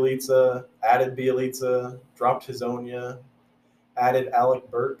 dropped Bjelica, added Bjelica, dropped Hezonja, added Alec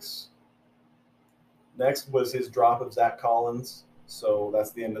Burks. Next was his drop of Zach Collins, so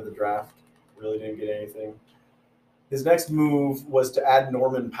that's the end of the draft. Really didn't get anything. His next move was to add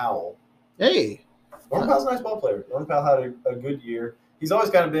Norman Powell. Hey. Norman Powell's a nice ball player. Norman Powell had a good year. He's always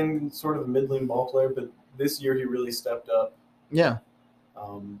kind of been sort of a middling ball player, but this year he really stepped up. Yeah.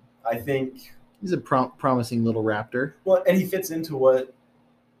 I think he's a promising little Raptor. Well, and he fits into what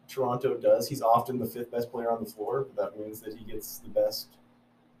Toronto does. He's often the fifth best player on the floor. That means that he gets the best.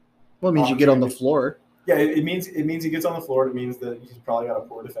 Well, it means you get on the floor. Yeah, it means he gets on the floor. It means that he's probably got a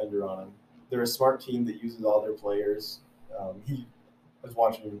poor defender on him. They're a smart team that uses all their players. He was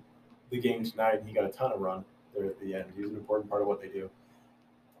watching the game tonight, and he got a ton of run there at the end. He's an important part of what they do.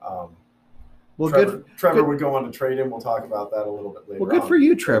 Trevor would go on to trade him. We'll talk about that a little bit later. Well, good for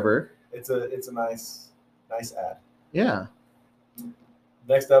you, Trevor. It's a nice ad. Yeah.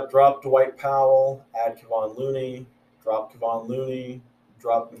 Next up, drop Dwight Powell, add Kevon Looney, drop Kevon Looney,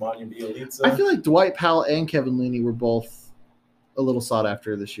 drop Nemanja Bjelica. I feel like Dwight Powell and Kevin Looney were both a little sought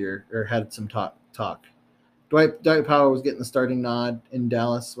after this year, or had some talk. Dwight Powell was getting the starting nod in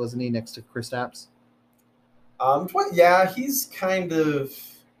Dallas, wasn't he, next to Kristaps? Yeah, he's kind of,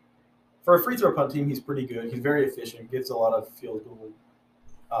 for a free throw punt team, he's pretty good. He's very efficient, gets a lot of field goal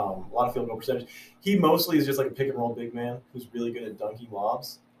percentage. He mostly is just like a pick and roll big man who's really good at dunking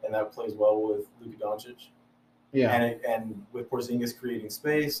lobs, and that plays well with Luka Doncic. Yeah, and with Porzingis creating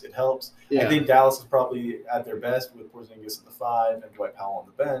space, it helps. Yeah. I think Dallas is probably at their best with Porzingis at the 5 and Dwight Powell on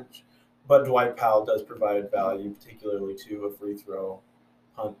the bench. But Dwight Powell does provide value, particularly to a free throw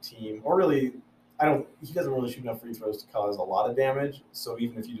punt team. Or really, he doesn't really shoot enough free throws to cause a lot of damage. So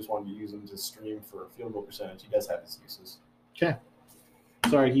even if you just wanted to use him to stream for field goal percentage, he does have his uses. Okay.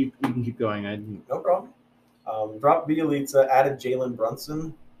 Sorry, you can keep going. No problem. Dropped Bjelica, added Jalen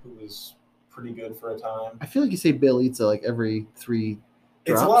Brunson, who was pretty good for a time. I feel like you say Bjelica like every 3 drops.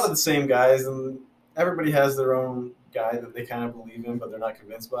 It's a lot of the same guys, and everybody has their own guy that they kind of believe in, but they're not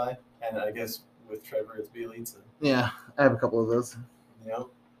convinced by. And I guess with Trevor, it's Bjelica. Yeah, I have a couple of those. Yeah.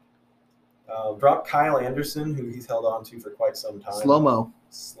 Dropped Kyle Anderson, who he's held on to for quite some time.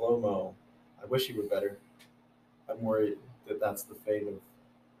 Slow-mo. I wish he were better. I'm worried that that's the fate of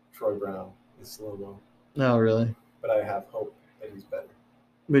Troy Brown, is slow-mo. No, really? But I have hope that he's better.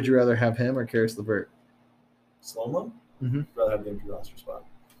 Would you rather have him or Karis LeVert? Slow-mo? Mm-hmm. I'd rather have the empty roster spot.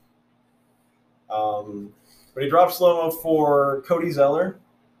 But he dropped slow-mo for Cody Zeller.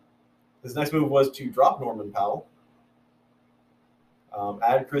 His next move was to drop Norman Powell,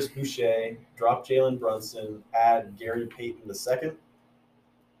 add Chris Boucher, drop Jalen Brunson, add Gary Payton II.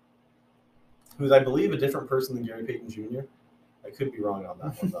 who's I believe a different person than Gary Payton Jr. I could be wrong on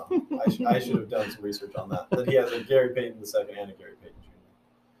that one though. I should have done some research on that. That he has a Gary Payton II and a Gary Payton Jr.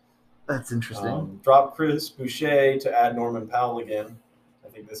 That's interesting. Drop Chris Boucher to add Norman Powell again. I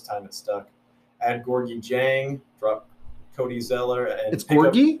think this time it stuck. Add Gorgie Jang. Drop Cody Zeller. And It's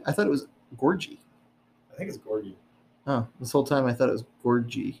Gorgie? I thought it was Gorgie. I think it's Gorgie. Oh, this whole time I thought it was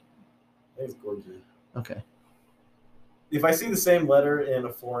Gorgie. I think it's Gorgie. Okay. If I see the same letter in a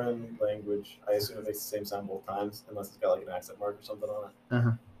foreign language, I assume it makes the same sound both times, unless it's got like an accent mark or something on it.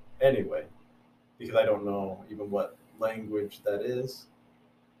 Uh-huh. Anyway, because I don't know even what language that is.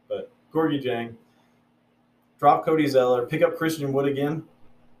 But Gorgie Jang. Drop Cody Zeller. Pick up Christian Wood again.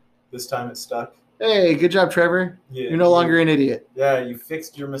 This time it stuck. Hey, good job, Trevor. Yeah, You're no longer an idiot. Yeah, you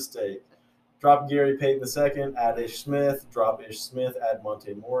fixed your mistake. Drop Gary Payton II, add Ish Smith. Drop Ish Smith, add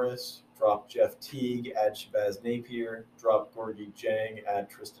Monte Morris. Drop Jeff Teague, add Shabazz Napier. Drop Gorgie Jang, add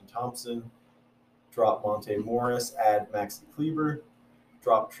Tristan Thompson. Drop Monte Morris, add Maxi Kleber.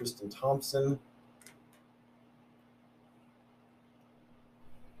 Drop Tristan Thompson.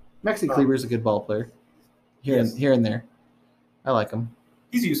 Maxi Kleber is a good ball player. Here and there. I like him.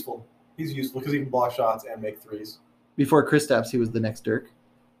 He's useful. He's useful because he can block shots and make threes. Before Kristaps, he was the next Dirk.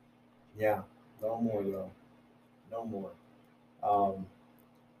 Yeah. No more, though. No more.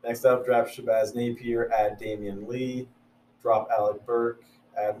 Next up, draft Shabazz Napier, add Damian Lee. Drop Alec Burke,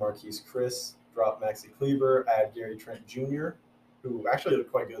 add Marquise Chris. Drop Maxi Kleber, add Gary Trent Jr., who actually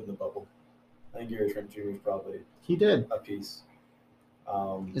looked quite good in the bubble. I think Gary Trent Jr. is probably He did. a piece.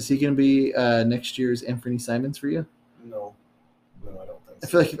 Is he going to be next year's Anthony Simons for you? No, I don't think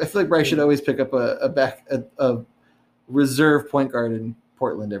so. I feel like Bryce should always pick up a reserve point guard in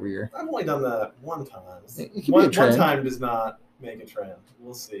Portland every year. I've only done that one time. It could be a One trend. time does not make a trend.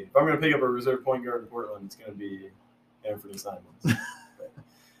 We'll see. If I'm going to pick up a reserve point guard in Portland, it's going to be Anthony Simons.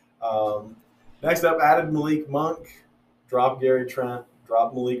 Next up, added Malik Monk. Drop Gary Trent.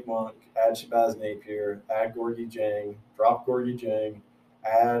 Drop Malik Monk. Add Shabazz Napier. Add Gorgie Jang. Drop Gorgie Jang.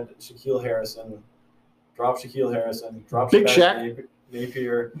 Add Shaquille Harrison. Drop Shaquille Harrison. Drop Big Shabazz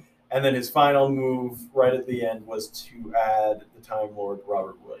Napier. And then his final move right at the end was to add the Time Lord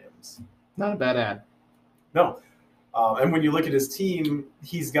Robert Williams. Not a bad ad. No. And when you look at his team,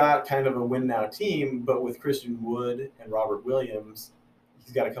 he's got kind of a win-now team, but with Christian Wood and Robert Williams,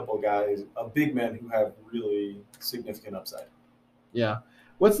 he's got a couple of guys, big men who have really significant upside. Yeah.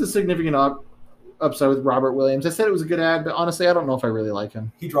 What's the significant upside with Robert Williams? I said it was a good ad, but honestly, I don't know if I really like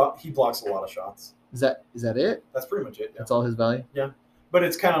him. He blocks a lot of shots. Is that it? That's pretty much it. Yeah. That's all his value? Yeah. But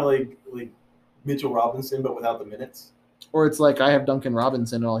it's kind of like Mitchell Robinson, but without the minutes. Or it's like I have Duncan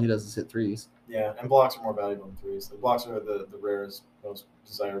Robinson and all he does is hit threes. Yeah, and blocks are more valuable than threes. The blocks are the rarest, most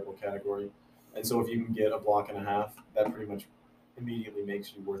desirable category. And so if you can get a block and a half, that pretty much immediately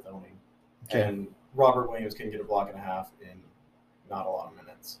makes you worth owning. Okay. And Robert Williams can get a block and a half in not a lot of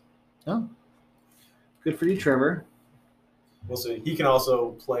minutes. Oh, good for you, Trevor. We'll see. He can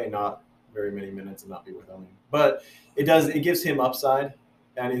also play not very many minutes and not be worth owning. But it gives him upside.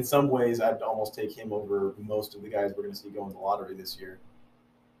 And in some ways, I'd almost take him over most of the guys we're going to see go in the lottery this year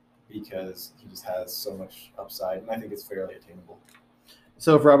because he just has so much upside, and I think it's fairly attainable.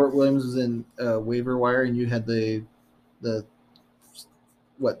 So if Robert Williams was in waiver wire and you had the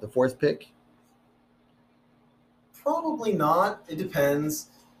fourth pick? Probably not. It depends.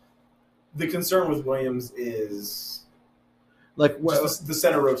 The concern with Williams is like the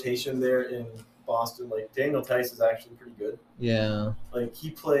center rotation there in Boston. Like Daniel Tice is actually pretty good. Yeah. Like he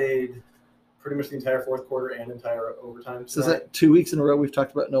played pretty much the entire fourth quarter and entire overtime. So is that 2 weeks in a row we've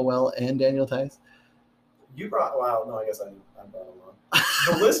talked about Noel and Daniel Tice? I guess I brought him up.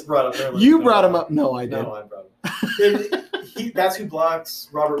 The list brought up there. You brought him up. No, I did. No, I brought him up. That's who blocks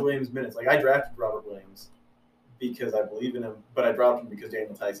Robert Williams' minutes. Like I drafted Robert Williams because I believe in him, but I dropped him because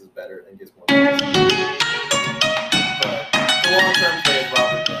Daniel Tice is better and gets more minutes. But the long-term play is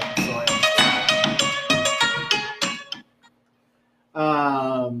Robert Williams, so I understand.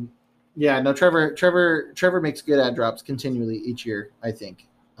 Yeah, no, Trevor makes good ad drops continually each year, I think.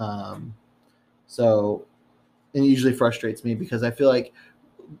 So it usually frustrates me because I feel like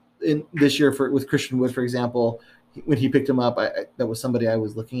in this year with Christian Wood, for example, when he picked him up, that was somebody I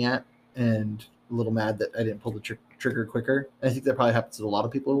was looking at and a little mad that I didn't pull the trigger quicker. And I think that probably happens to a lot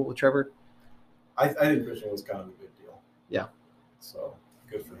of people with Trevor. I think Christian was kind of a big deal. Yeah. So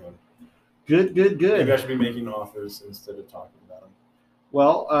good for him. Good. Maybe I should be making offers instead of talking about him.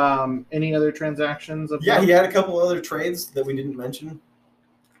 Well, any other transactions? He had a couple other trades that we didn't mention.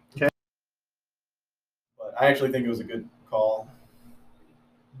 Okay. But I actually think it was a good call.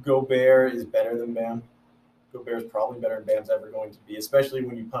 Gobert is better than Bam. Gobert's probably better than Bam's ever going to be, especially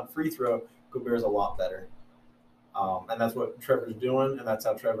when you punt free throw. Gobert's a lot better. And that's what Trevor's doing, and that's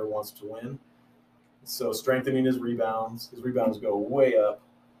how Trevor wants to win. So strengthening his rebounds. His rebounds go way up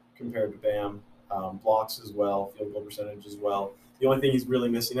compared to Bam. Blocks as well, field goal percentage as well. The only thing he's really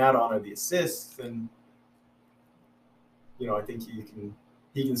missing out on are the assists, and I think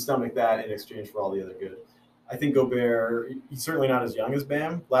he can stomach that in exchange for all the other good. I think Gobert, he's certainly not as young as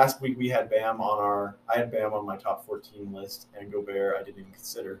Bam. Last week we had Bam I had Bam on my top 14 list, and Gobert I didn't even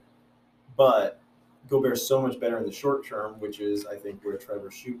consider. But Gobert's so much better in the short term, which is, I think, where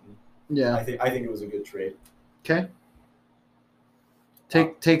Trevor's shooting. Yeah. I think it was a good trade. Okay.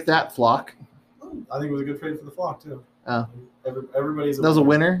 Take that, Flock. I think it was a good trade for the Flock, too. Oh. Everybody's that was a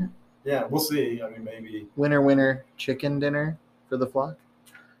winner? Yeah, we'll see. I mean, maybe. Winner, chicken dinner for the Flock?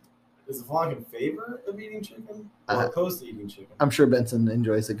 Is the Flock in favor of eating chicken or opposed to eating chicken? I'm sure Benson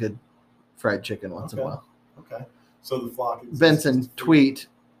enjoys a good fried chicken once in a while. Okay. So the Flock is... Benson, tweet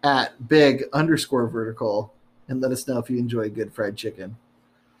at big_vertical and let us know if you enjoy good fried chicken.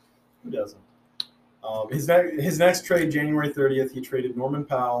 Who doesn't? His next trade, January 30th, he traded Norman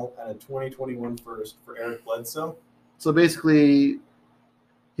Powell and a 2021 first for Eric Bledsoe. So basically,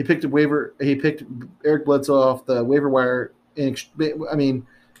 he picked Eric Bledsoe off the waiver wire.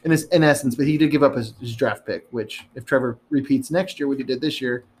 In essence, but he did give up his draft pick, which if Trevor repeats next year what he did this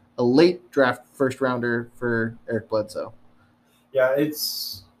year, a late draft first rounder for Eric Bledsoe. Yeah, I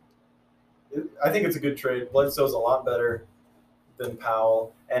think it's a good trade. Bledsoe's a lot better than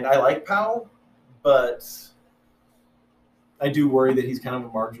Powell, and I like Powell, but I do worry that he's kind of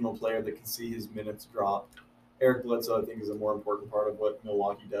a marginal player that can see his minutes drop. Eric Bledsoe, I think, is a more important part of what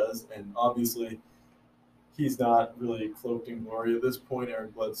Milwaukee does, and obviously he's not really cloaked in glory at this point.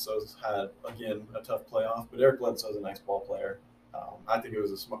 Eric Bledsoe's had, again, a tough playoff, but Eric Bledsoe's a nice ball player. I think it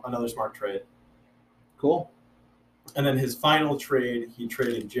was another smart trade. Cool. And then his final trade, he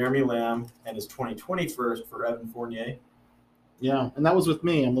traded Jeremy Lamb and his 2020 first for Evan Fournier. Yeah, and that was with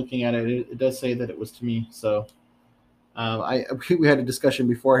me. I'm looking at it. It does say that it was to me. So we had a discussion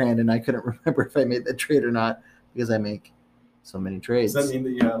beforehand, and I couldn't remember if I made that trade or not because I make so many trades. Does that mean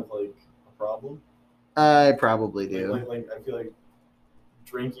that you have, a problem? I probably do. I feel like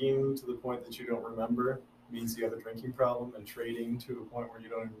drinking to the point that you don't remember means you have a drinking problem, and trading to a point where you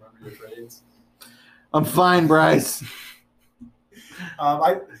don't even remember your trades. I'm fine, Bryce.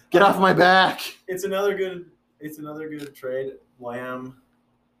 Get off my back. It's another good trade. Lamb,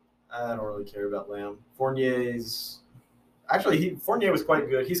 I don't really care about Lamb. Fournier was quite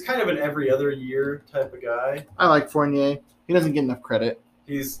good. He's kind of an every other year type of guy. I like Fournier. He doesn't get enough credit.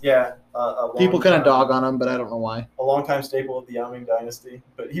 He's people kind of dog on him, but I don't know why. A longtime staple of the Yao Ming dynasty.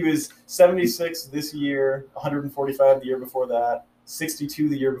 But he was 76 this year, 145 the year before that, 62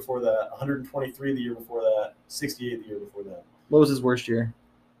 the year before that, 123 the year before that, 68 the year before that. What was his worst year?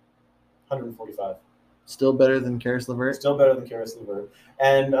 145. Still better than Karis LeVert? Still better than Karis LeVert.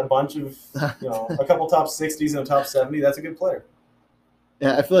 And a bunch of, a couple top 60s and a top 70. That's a good player.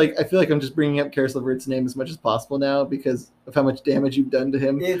 Yeah, I feel like I'm just bringing up Karis LeVert's name as much as possible now because of how much damage you've done to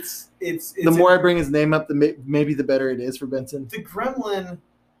him. The more I bring his name up, maybe the better it is for Benson. The gremlin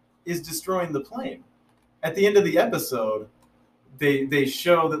is destroying the plane. At the end of the episode, they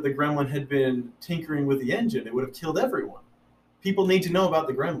show that the gremlin had been tinkering with the engine. It would have killed everyone. People need to know about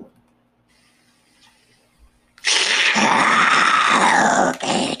the gremlin.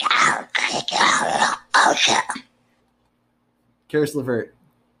 Karis LeVert.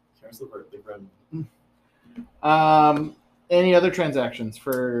 The gremlin. Any other transactions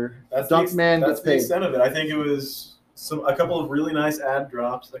for Dunc Man gets paid? That's the extent of it. I think it was a couple of really nice ad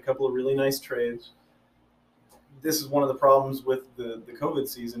drops, a couple of really nice trades. This is one of the problems with the COVID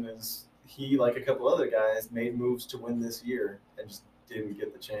season is he, like a couple other guys, made moves to win this year and just didn't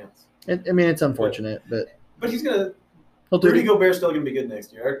get the chance. It's unfortunate, but he's gonna. Rudy Gobert's still gonna be good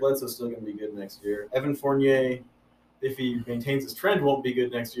next year. Eric Bledsoe's still gonna be good next year. Evan Fournier, if he maintains his trend, won't be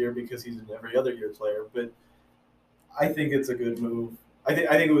good next year because he's an every other year player. But I think it's a good move. I think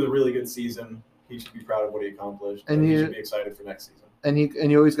it was a really good season. He should be proud of what he accomplished, and he should be excited for next season. And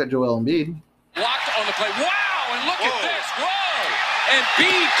you always got Joel Embiid. Blocked on the play. Wow! And look at this. Whoa! And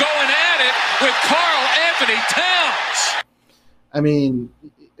Embiid going at it with Karl Anthony Towns. I mean,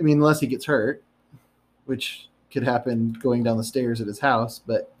 unless he gets hurt, which could happen going down the stairs at his house,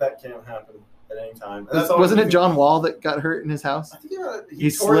 but that can't happen at any time. Wasn't it John Wall that got hurt in his house? I think he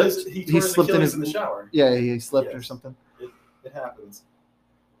slipped. He slipped in the shower. Yeah, he slipped or something. It happens.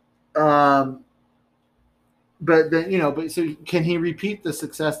 But then so can he repeat the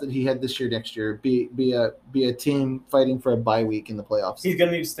success that he had this year next year? Be a team fighting for a bye week in the playoffs. He's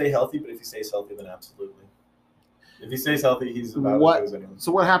gonna need to stay healthy, but if he stays healthy, then absolutely. If he stays healthy, he's about as good as anyone.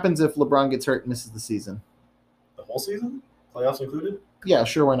 So what happens if LeBron gets hurt and misses the season? The whole season? Playoffs included? Yeah,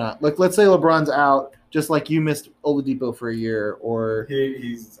 sure, why not? Like, let's say LeBron's out, just like you missed Oladipo for a year, or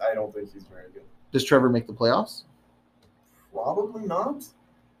I don't think he's very good. Does Trevor make the playoffs? Probably not.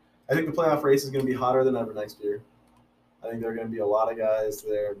 I think the playoff race is going to be hotter than ever next year. I think there are going to be a lot of guys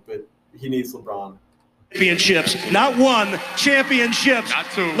there, but he needs LeBron. Championships, not one, championships. Not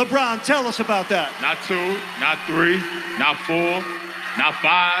two. LeBron, tell us about that. Not 2, not 3, not 4, not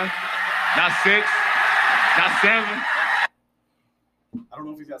 5, not 6, not 7. I don't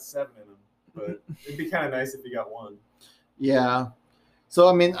know if he's got 7 in him, but it'd be kind of nice if he got 1. Yeah. So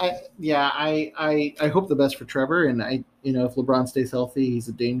I mean, I hope the best for Trevor, and if LeBron stays healthy, he's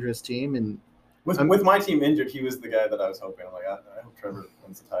a dangerous team. And with my team injured, he was the guy that I was hoping. I'm like, I hope Trevor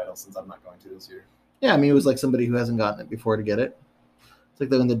wins the title since I'm not going to this year. Yeah, I mean, it was like somebody who hasn't gotten it before to get it. It's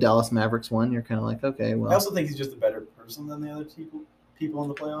like when the Dallas Mavericks won, you're kind of like, okay, well. I also think he's just a better person than the other people in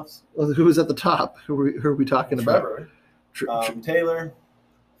the playoffs. Well, who was at the top? Who are we talking about? Trevor. Taylor.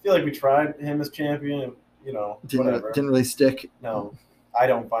 I feel like we tried him as champion, whatever. Didn't really stick. No, I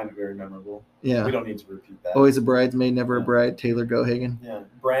don't find it very memorable. Yeah. We don't need to repeat that. Always a bridesmaid, never a bride. Taylor Gohagen. Yeah.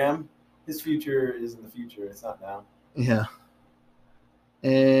 Bram, his future is in the future. It's not now. Yeah.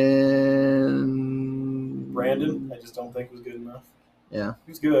 And Brandon, I just don't think was good enough. Yeah.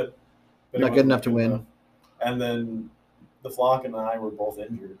 He was good. But not good enough to win. And then the Flock and I were both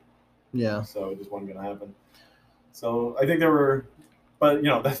injured. Yeah. So it just wasn't going to happen. So I think there were – but,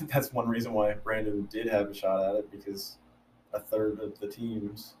 that's one reason why Brandon did have a shot at it, because a third of the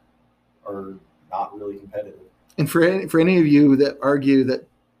teams are not really competitive. And for any of you that argue that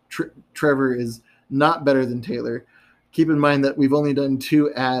Trevor is not better than Taylor, keep in mind that we've only done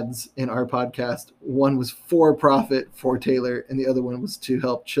 2 ads in our podcast. One was for profit for Taylor, and the other one was to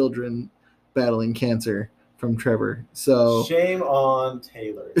help children battling cancer from Trevor. So shame on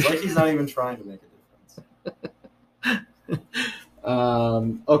Taylor. It's like he's not even trying to make a difference.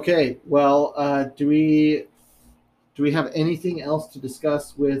 Okay. Well, do we have anything else to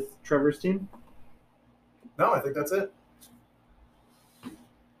discuss with Trevor's team? No, I think that's it.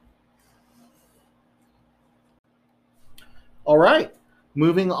 All right.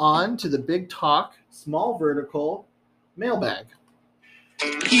 Moving on to the big talk, small vertical mailbag.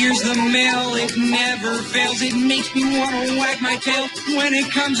 Here's the mail, it never fails. It makes me want to wag my tail. When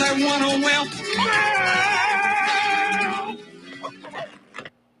it comes, I want to wail.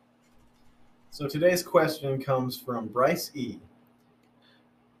 So today's question comes from Bryce E.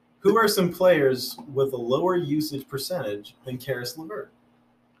 Who are some players with a lower usage percentage than Karis LeVert?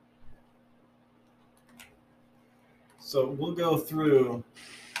 So we'll go through.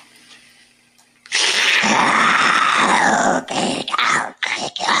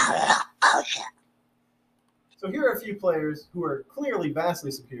 So here are a few players who are clearly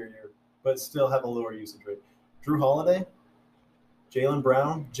vastly superior, but still have a lower usage rate. Drew Holiday, Jaylen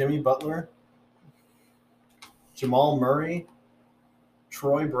Brown, Jimmy Butler, Jamal Murray,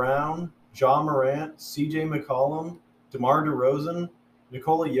 Troy Brown, Ja Morant, CJ McCollum, DeMar DeRozan,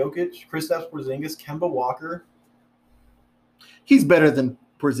 Nikola Jokic, Kristaps Porzingis, Kemba Walker. He's better than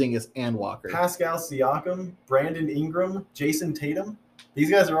Porzingis and Walker. Pascal Siakam, Brandon Ingram, Jason Tatum. These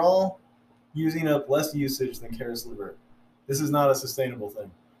guys are all using up less usage than Karis LeVert. This is not a sustainable thing.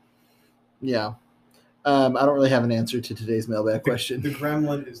 Yeah. I don't really have an answer to today's mailbag question. The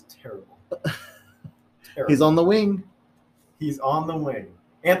gremlin is terrible. He's on the wing. He's on the wing.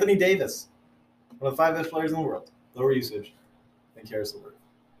 Anthony Davis, one of the 5 best players in the world. Lower usage than Karis LeVert.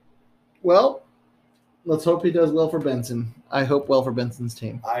 Well, let's hope he does well for Benson. I hope well for Benson's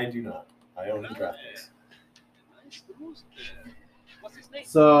team. I do not. I own the draft picks.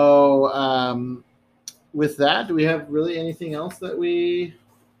 So, with that, do we have really anything else that we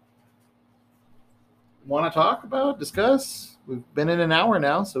want to talk about, discuss? We've been in an hour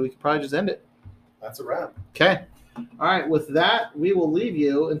now, so we could probably just end it. That's a wrap. Okay. All right. With that, we will leave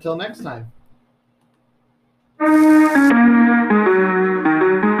you until next time.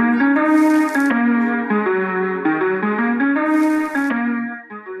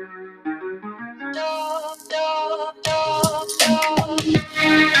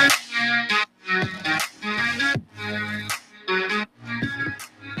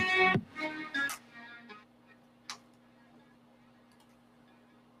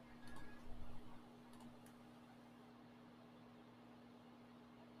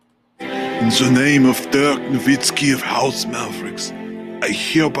 In the name of Dirk Nowitzki of House Mavericks, I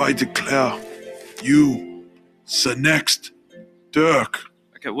hereby declare you the next Dirk.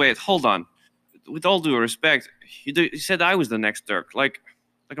 Okay, wait, hold on. With all due respect, you said I was the next Dirk, like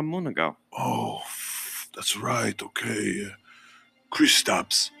a month ago. Oh, That's right, okay.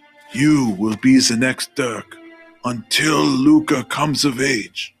 Kristaps, you will be the next Dirk until Luka comes of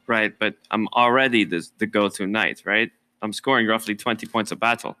age. Right, but I'm already the go-to knight, right? I'm scoring roughly 20 points a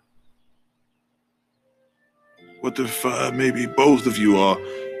battle. What if maybe both of you are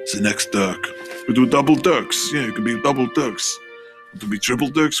the next Dirk? We do double Dirks. Yeah, it could be double Dirks. It could be triple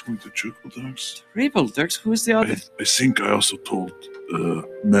Dirks. Can we do triple Dirks? Triple Dirks? Who's the other? I think I also told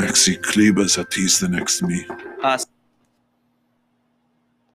Maxi Kleber that he's the next me.